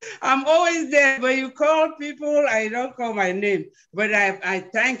 I'm always there, but you call people, I don't call my name. But I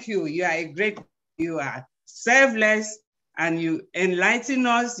thank you. You are a great, you are selfless, and you enlighten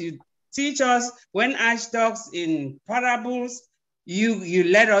us, you teach us. When Ash talks in parables, you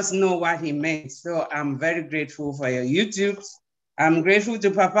let us know what he meant. So I'm very grateful for your YouTubes. I'm grateful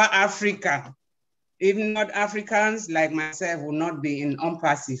to Papa Africa. Even not Africans like myself will not be in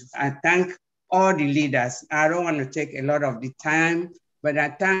Onpassive. I thank all the leaders. I don't want to take a lot of the time, but I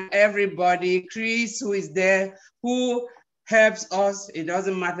thank everybody, Chris, who is there, who helps us. It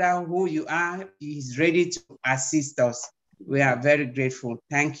doesn't matter who you are, he's ready to assist us. We are very grateful.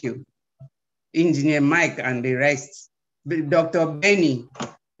 Thank you. Engineer Mike and the rest. Dr. Benny,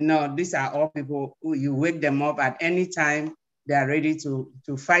 these are all people who you wake them up at any time, they are ready to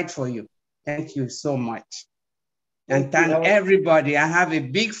fight for you. Thank you so much. And thank everybody. I have a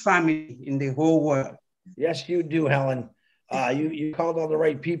big family in the whole world. Yes, you do, Helen. You called all the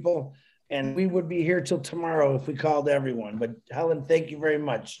right people, and we would be here till tomorrow if we called everyone. But Helen, thank you very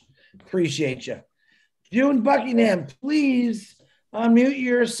much. Appreciate you. June Buckingham, please unmute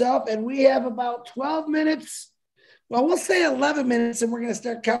yourself. And we have about 12 minutes. Well, we'll say 11 minutes, and we're going to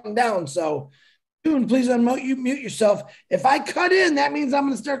start counting down. So June, please mute yourself. If I cut in, that means I'm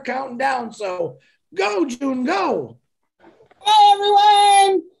going to start counting down. So go, June, go. Hi,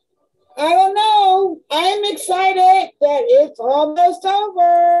 everyone. I don't know. I'm excited that it's almost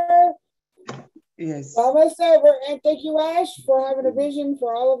over. Yes. Almost over. And thank you, Ash, for having a vision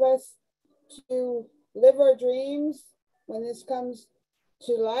for all of us to live our dreams when this comes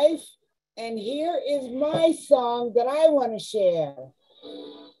to life. And here is my song that I want to share.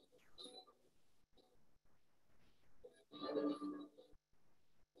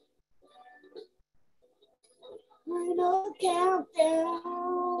 Final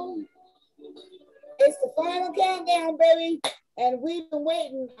countdown. It's the final countdown, baby. And we've been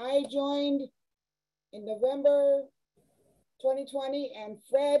waiting. I joined in November 2020, and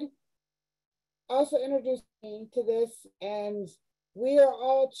Fred also introduced me to this. And we are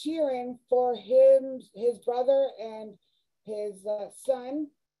all cheering for him, his brother, and his son,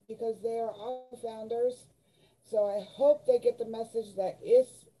 because they are all founders. So I hope they get the message that is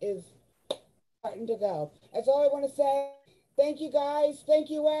starting to go. That's all I want to say. Thank you, guys.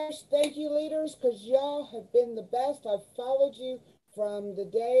 Thank you, Ash. Thank you, leaders, because y'all have been the best. I've followed you from the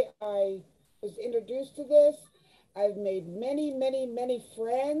day I was introduced to this. I've made many, many, many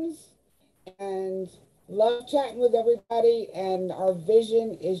friends and love chatting with everybody, and our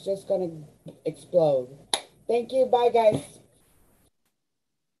vision is just going to explode. Thank you. Bye, guys.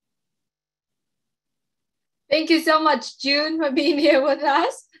 Thank you so much, June, for being here with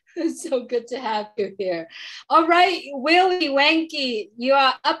us. It's so good to have you here. All right, Willie Wanky, you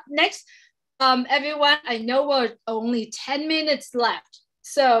are up next. Everyone, I know we're only 10 minutes left.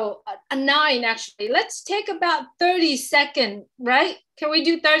 So 9 actually. Let's take about 30 seconds, right? Can we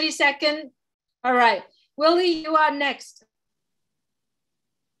do 30 seconds? All right, Willie, you are next.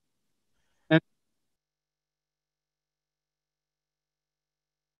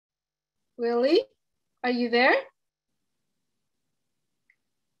 Willie, are you there?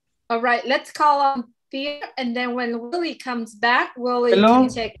 All right, let's call on Thea, and then when Willie comes back, Willie can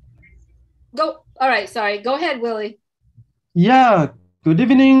take. Go. All right, sorry. Go ahead, Willie. Yeah. Good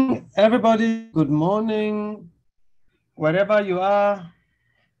evening, everybody. Good morning, wherever you are.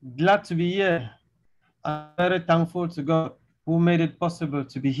 Glad to be here. I'm very thankful to God who made it possible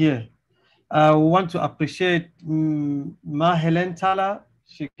to be here. I want to appreciate Ma Helen Tala.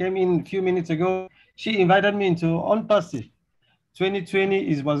 She came in a few minutes ago. She invited me into Onpassive.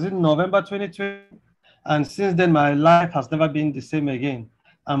 2020 was in November 2020, and since then my life has never been the same again.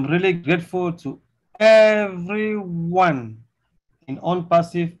 I'm really grateful to everyone in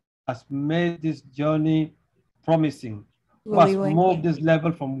Onpassive has made this journey promising, who has moved this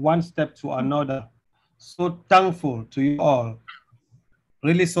level from one step to another. So thankful to you all.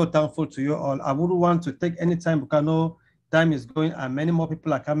 Really so thankful to you all. I wouldn't want to take any time because I know time is going and many more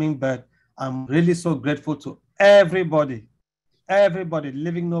people are coming, but I'm really so grateful to everybody,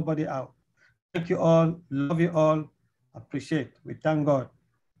 leaving nobody out. Thank you all. Love you all. Appreciate. We thank God.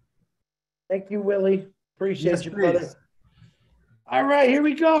 Thank you, Willie. Appreciate you, brother. All right, here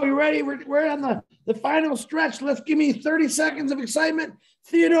we go. You ready? We're on the final stretch. Let's give me 30 seconds of excitement.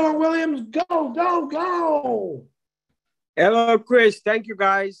 Theodore Williams, go, go, go. Hello, Chris. Thank you,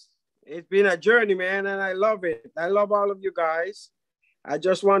 guys. It's been a journey, man, and I love it. I love all of you guys. I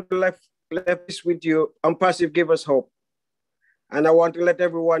just want to left this with you. Onpassive give us hope. And I want to let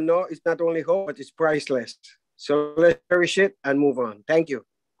everyone know it's not only hope, but it's priceless. So let's cherish it and move on. Thank you.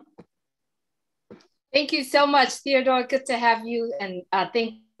 Thank you so much, Theodore. Good to have you, and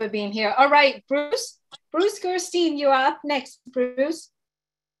thank you for being here. All right, Bruce. Bruce Gerstein, you're up next, Bruce.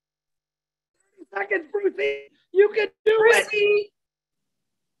 Seconds, Brucey. You can do it.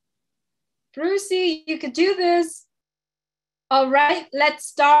 Brucey, you can do this. All right, let's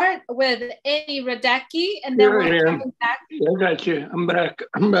start with Amy Radecki, and then we're coming back. I got you. I'm back.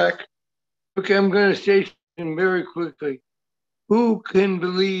 Okay, I'm going to say something very quickly. Who can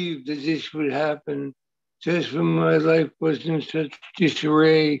believe that this would happen just when my life was in such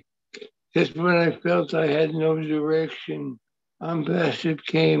disarray? Just when I felt I had no direction, Onpassive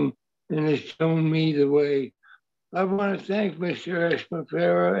came and has shown me the way. I want to thank Mr.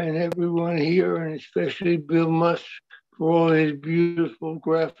 Ashmafera and everyone here, and especially Bill Musk, for all his beautiful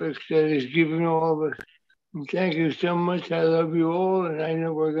graphics that he's given all of us. And thank you so much. I love you all, and I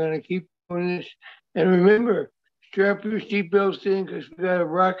know we're going to keep doing this. And remember, strap your seatbelts in because we got a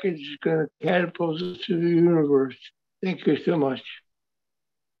rocket that's going to catapult us to the universe. Thank you so much.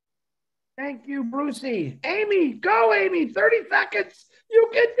 Thank you, Brucey. Amy, go, Amy. 30 seconds. You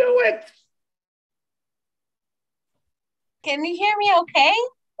can do it. Can you hear me okay?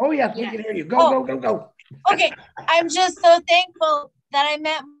 Oh, yes, we can hear you. Go, go, go. Okay, I'm just so thankful that I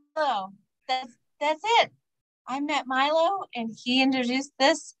met Milo. That's it. I met Milo and he introduced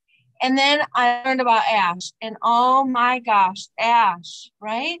this. And then I learned about Ash. And oh my gosh, Ash,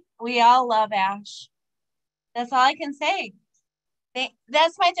 right? We all love Ash. That's all I can say.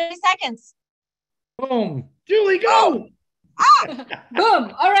 That's my 30 seconds. Boom. Julie, go.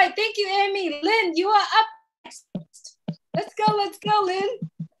 Boom. All right, thank you, Amy. Lynn, you are up next. Let's go, Lynn.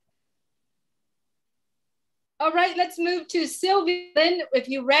 All right, let's move to Sylvie. Lynn, if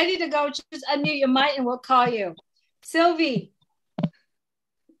you're ready to go, just unmute your mic and we'll call you. Sylvie.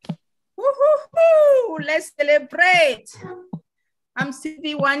 Woo-hoo-hoo! Let's celebrate. I'm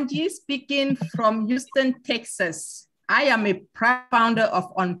Sylvie Wanji speaking from Houston, Texas. I am a proud founder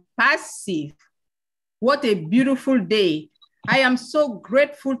of Onpassive. What a beautiful day. I am so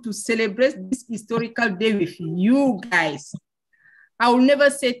grateful to celebrate this historical day with you guys. I will never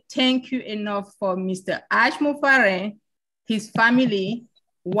say thank you enough for Mr. Ash Mufare, his family,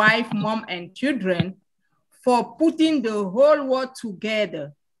 wife, mom, and children for putting the whole world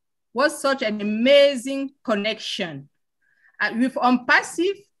together. What such an amazing connection. With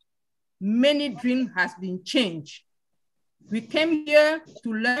Onpassive, many dreams has been changed. We came here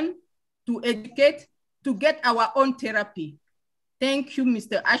to learn, to educate, to get our own therapy. Thank you,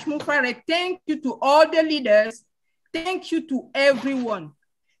 Mr. Ashmufare. Thank you to all the leaders. Thank you to everyone.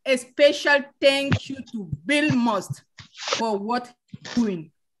 A special thank you to Bill Musk for what he's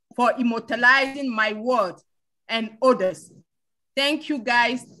doing, for immortalizing my word and others. Thank you,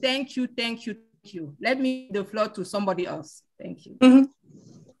 guys. Thank you, thank you, thank you. Let me give the floor to somebody else. Thank you.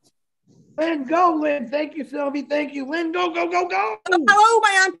 Lynn, go, Lynn. Thank you, Sylvie. Thank you, Lynn. Go, go, go, go. Hello,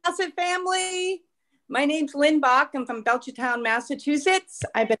 my Onpassive family. My name's Lynn Bach. I'm from Belchertown, Massachusetts.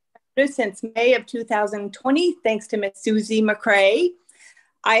 I've been a founder since May of 2020, thanks to Miss Susie McCrae.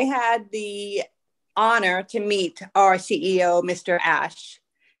 I had the honor to meet our CEO, Mr. Ash.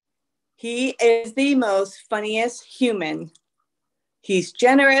 He is the most funniest human. He's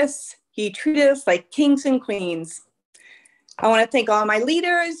generous. He treated us like kings and queens. I want to thank all my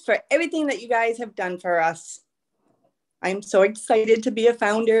leaders for everything that you guys have done for us. I'm so excited to be a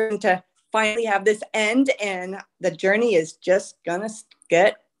founder and to finally have this end, and the journey is just gonna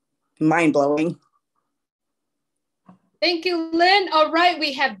get mind-blowing. Thank you, Lynn. All right,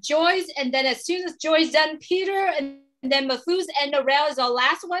 we have Joyce, and then as soon as Joy's done, Peter, and then Mafuz and Norel is our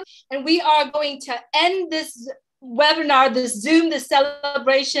last one. And we are going to end this webinar, this Zoom, this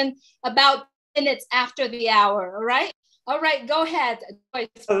celebration about minutes after the hour, all right? All right, go ahead, Joyce.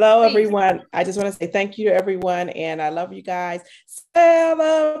 Hello, please. everyone. I just want to say thank you to everyone, and I love you guys.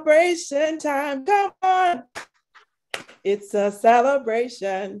 Celebration time, come on. It's a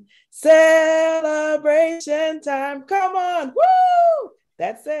celebration. Celebration time, come on. Woo!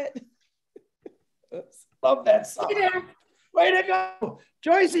 That's it. Oops. Love that song. Way to go.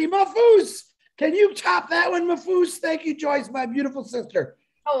 Joycey, Mafuz. Can you top that one, Mafuz? Thank you, Joyce, my beautiful sister.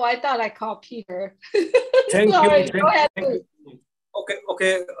 Oh, I thought I called Peter. Thank Sorry, you. go ahead.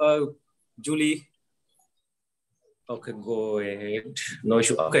 Okay, Julie. Okay, go ahead. No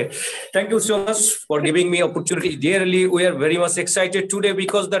issue. Okay. Thank you so much for giving me opportunity. Dearly, we are very much excited today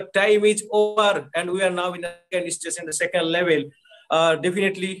because the time is over and we are now in the second station, the second level.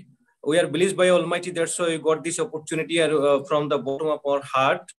 Definitely, we are blessed by Almighty. That's why we got this opportunity from the bottom of our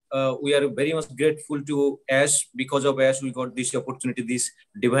heart. We are very much grateful to Ash. Because of Ash, we got this opportunity, this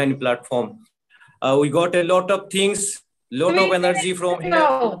divine platform. We got a lot of things, lot of energy from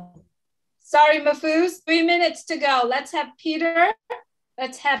here. Sorry, Mahfouz, 3 minutes to go. Let's have Peter,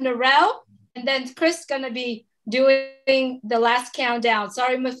 let's have Narelle, and then Chris gonna be doing the last countdown.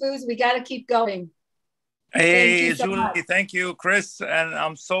 Sorry, Mahfouz, we gotta keep going. Hey, Julie, thank you, Chris. And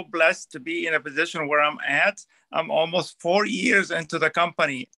I'm so blessed to be in a position where I'm at. I'm almost 4 years into the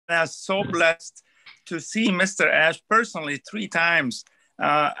company. And I'm so blessed to see Mr. Ash personally 3 times.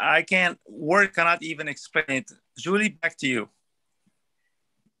 Word cannot even explain it. Julie, back to you.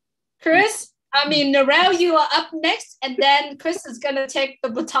 Chris, Narelle, you are up next, and then Chris is going to take the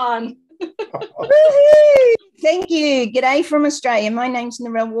baton. Thank you. G'day from Australia. My name's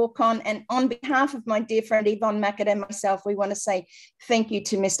Narelle Walk-On, and on behalf of my dear friend Yvonne Mackett and myself, we want to say thank you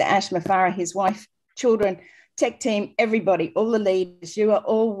to Mr. Ash Mafara, his wife, children, tech team, everybody, all the leaders. You are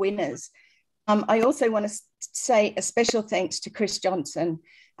all winners. I also want to say a special thanks to Chris Johnson.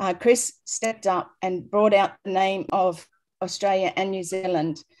 Chris stepped up and brought out the name of Australia and New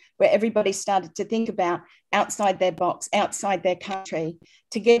Zealand, where everybody started to think about outside their box, outside their country.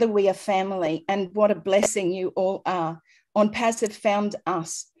 Together we are family, and what a blessing you all are. Onpassive found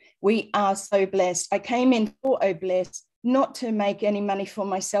us. We are so blessed. I came in for blessed, not to make any money for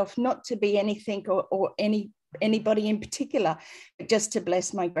myself, not to be anything or anybody in particular, but just to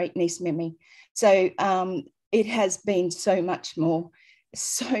bless my great niece Mimi. So it has been so much more.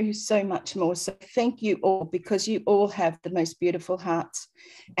 So much more. So thank you all, because you all have the most beautiful hearts,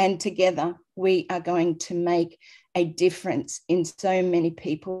 and together we are going to make a difference in so many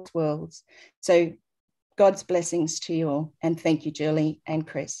people's worlds. So God's blessings to you all, and thank you, Julie and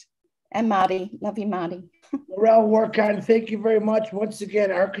Chris and Marty. Love you, Marty. Narelle Walk-On, thank you very much. Once again,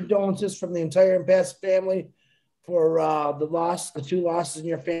 our condolences from the entire Onpassive family for the 2 losses in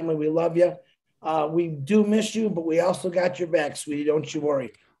your family. We love you. We do miss you, but we also got your back, sweetie. Don't you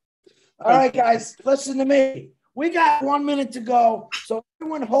worry. All right, guys, listen to me. We got 1 minute to go, so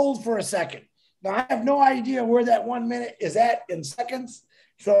everyone hold for a second. Now, I have no idea where that 1 minute is at in seconds,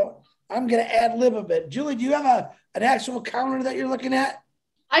 so I'm going to ad-lib a bit. Julie, do you have an actual counter that you're looking at?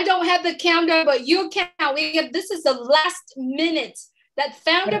 I don't have the counter, but you count. This is the last minute that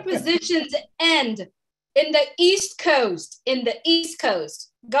founder positions end in the East Coast.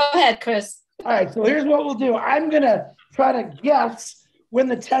 Go ahead, Chris. All right, so here's what we'll do. I'm going to try to guess when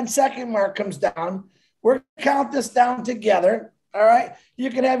the 10-second mark comes down. We're going to count this down together, all right?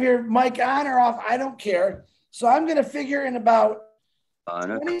 You can have your mic on or off. I don't care. So I'm going to figure in about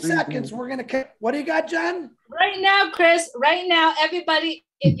 20 seconds, we're going to – what do you got, John? Right now, Chris, everybody,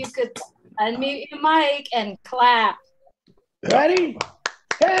 if you could unmute your mic and clap. Ready?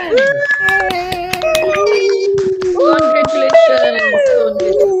 10.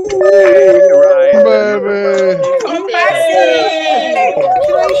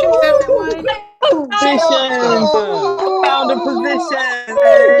 Congratulations, everyone. Founder position.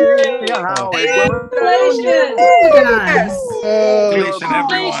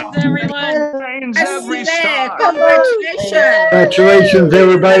 Congratulations, everyone. Congratulations,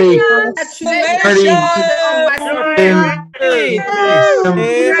 everybody.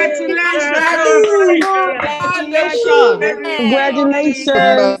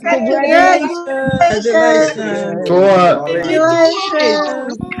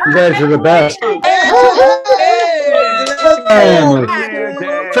 You guys are the best. Family.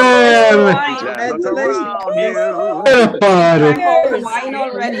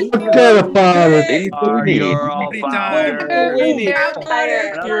 Get a father. You're all fired. Thank you.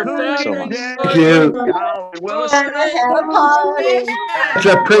 It's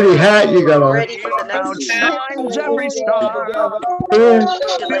a pretty hat you got on. Shines every star.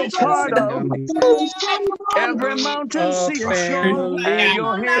 Feel part of every mountain, sea, and shore.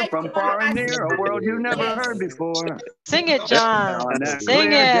 You're here from far and near, a world you've never heard before. Sing it, John.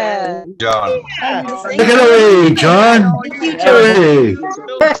 Sing it. John. Take it away, John. Take it away.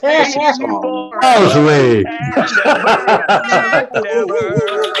 Miles away.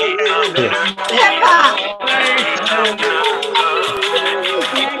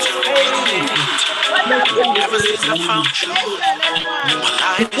 Never is the foundation.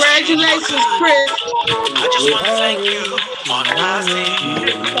 Congratulations, Chris. I just want to thank you for the nice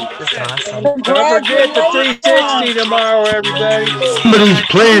thing. That's awesome. Don't forget the 360 tomorrow, everybody. Somebody's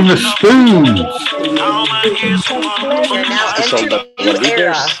playing the spoons. You're now entering a new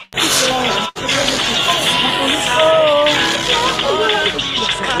era.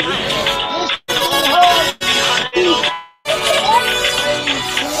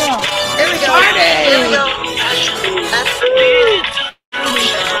 Here we go. Here we go.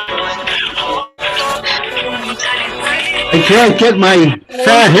 I can't get my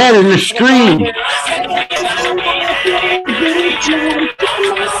fat head in the screen.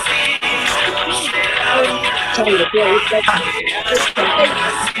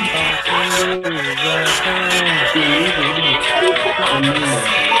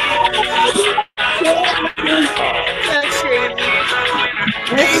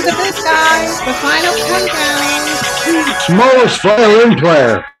 Listen to this, guys. The final countdown. Smallest violin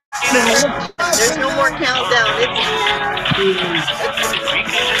player. There's no more countdown. Oh,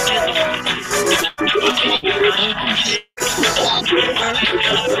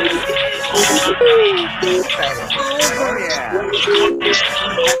 yeah.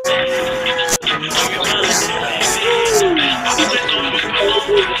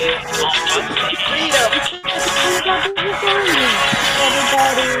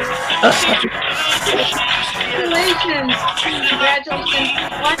 Congratulations. Congratulations.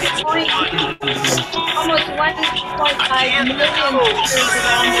 1.5, almost 1.5 million users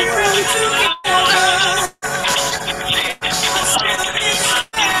around the world.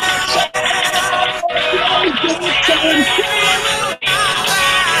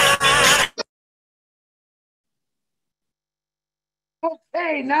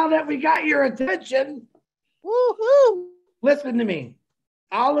 Okay, now that we got your attention, woohoo! Listen to me.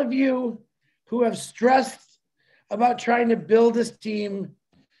 All of you who have stressed about trying to build this team,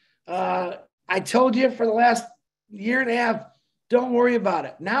 I told you for the last year and a half, don't worry about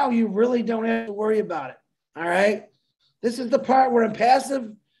it. Now you really don't have to worry about it. All right. This is the part where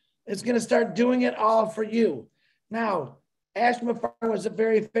Onpassive is going to start doing it all for you. Now, Ash Mafar was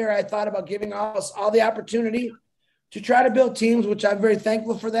very fair. I thought about giving us all the opportunity to try to build teams, which I'm very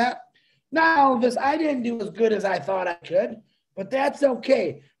thankful for that. Now, this I didn't do as good as I thought I could, but that's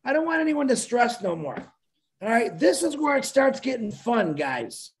okay. I don't want anyone to stress no more. All right. This is where it starts getting fun,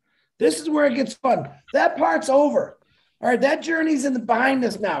 guys. This is where it gets fun. That part's over. All right. That journey's behind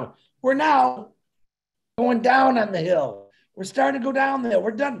us now. We're now going down on the hill. We're starting to go down the hill.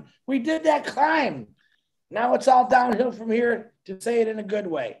 We're done. We did that climb. Now it's all downhill from here, to say it in a good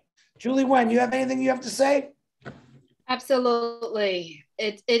way. Julie Wen, you have anything you have to say? Absolutely.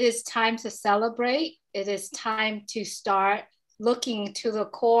 It is time to celebrate. It is time to start looking to the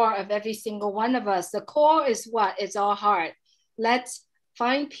core of every single one of us. The core is what? It's our heart. Let's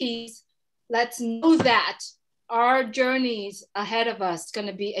find peace. Let's know that our journeys ahead of us is going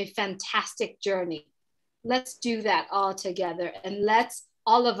to be a fantastic journey. Let's do that all together, and let's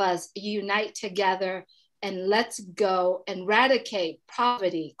all of us unite together, and let's go and eradicate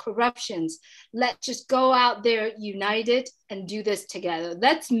poverty, corruptions. Let's just go out there united and do this together.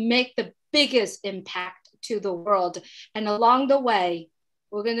 Let's make the biggest impact to the world. And along the way,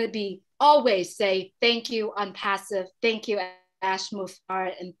 we're going to be always say, thank you, Onpassive. Thank you, Ash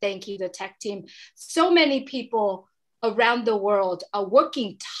Mufar, and thank you, the tech team. So many people around the world are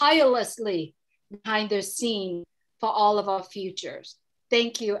working tirelessly behind the scene for all of our futures.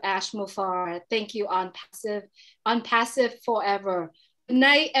 Thank you, Ash Mufar. Thank you, Onpassive. Onpassive forever. Good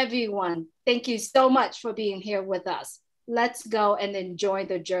night, everyone. Thank you so much for being here with us. Let's go and enjoy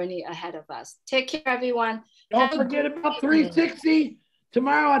the journey ahead of us. Take care, everyone. Don't forget about 360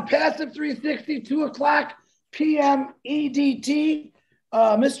 tomorrow on Passive 360, 2 o'clock p.m. EDT.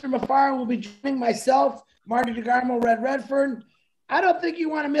 Mr. Mafar will be joining myself, Marty DeGarmo, Red Redfern. I don't think you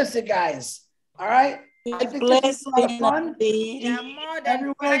want to miss it, guys. All right? I think this is a lot of fun.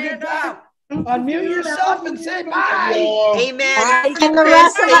 Everyone get back. Unmute yourself and say bye. Amen. Bye. And the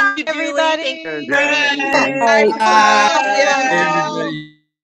rest of us, everybody.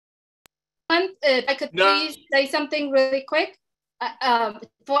 If I could please say something really quick.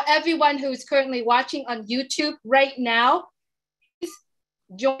 For everyone who's currently watching on YouTube right now, please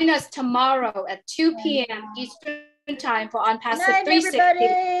join us tomorrow at 2 p.m. Eastern Time for Onpassive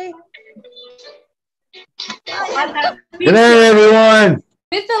 360. Good night, everyone.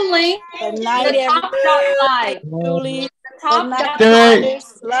 With the link, Good night, the top.live. Julie. The top.live. Good night.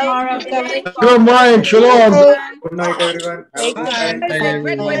 Good morning, shalom. Good night, everyone. Have a good night.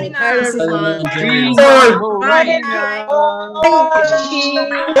 Great webinar.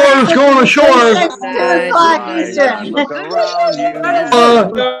 Let's go on the shore. 2 o'clock Eastern.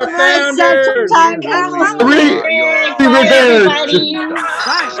 Central Time.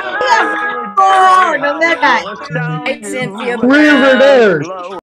 Oh, no, that guy. River there.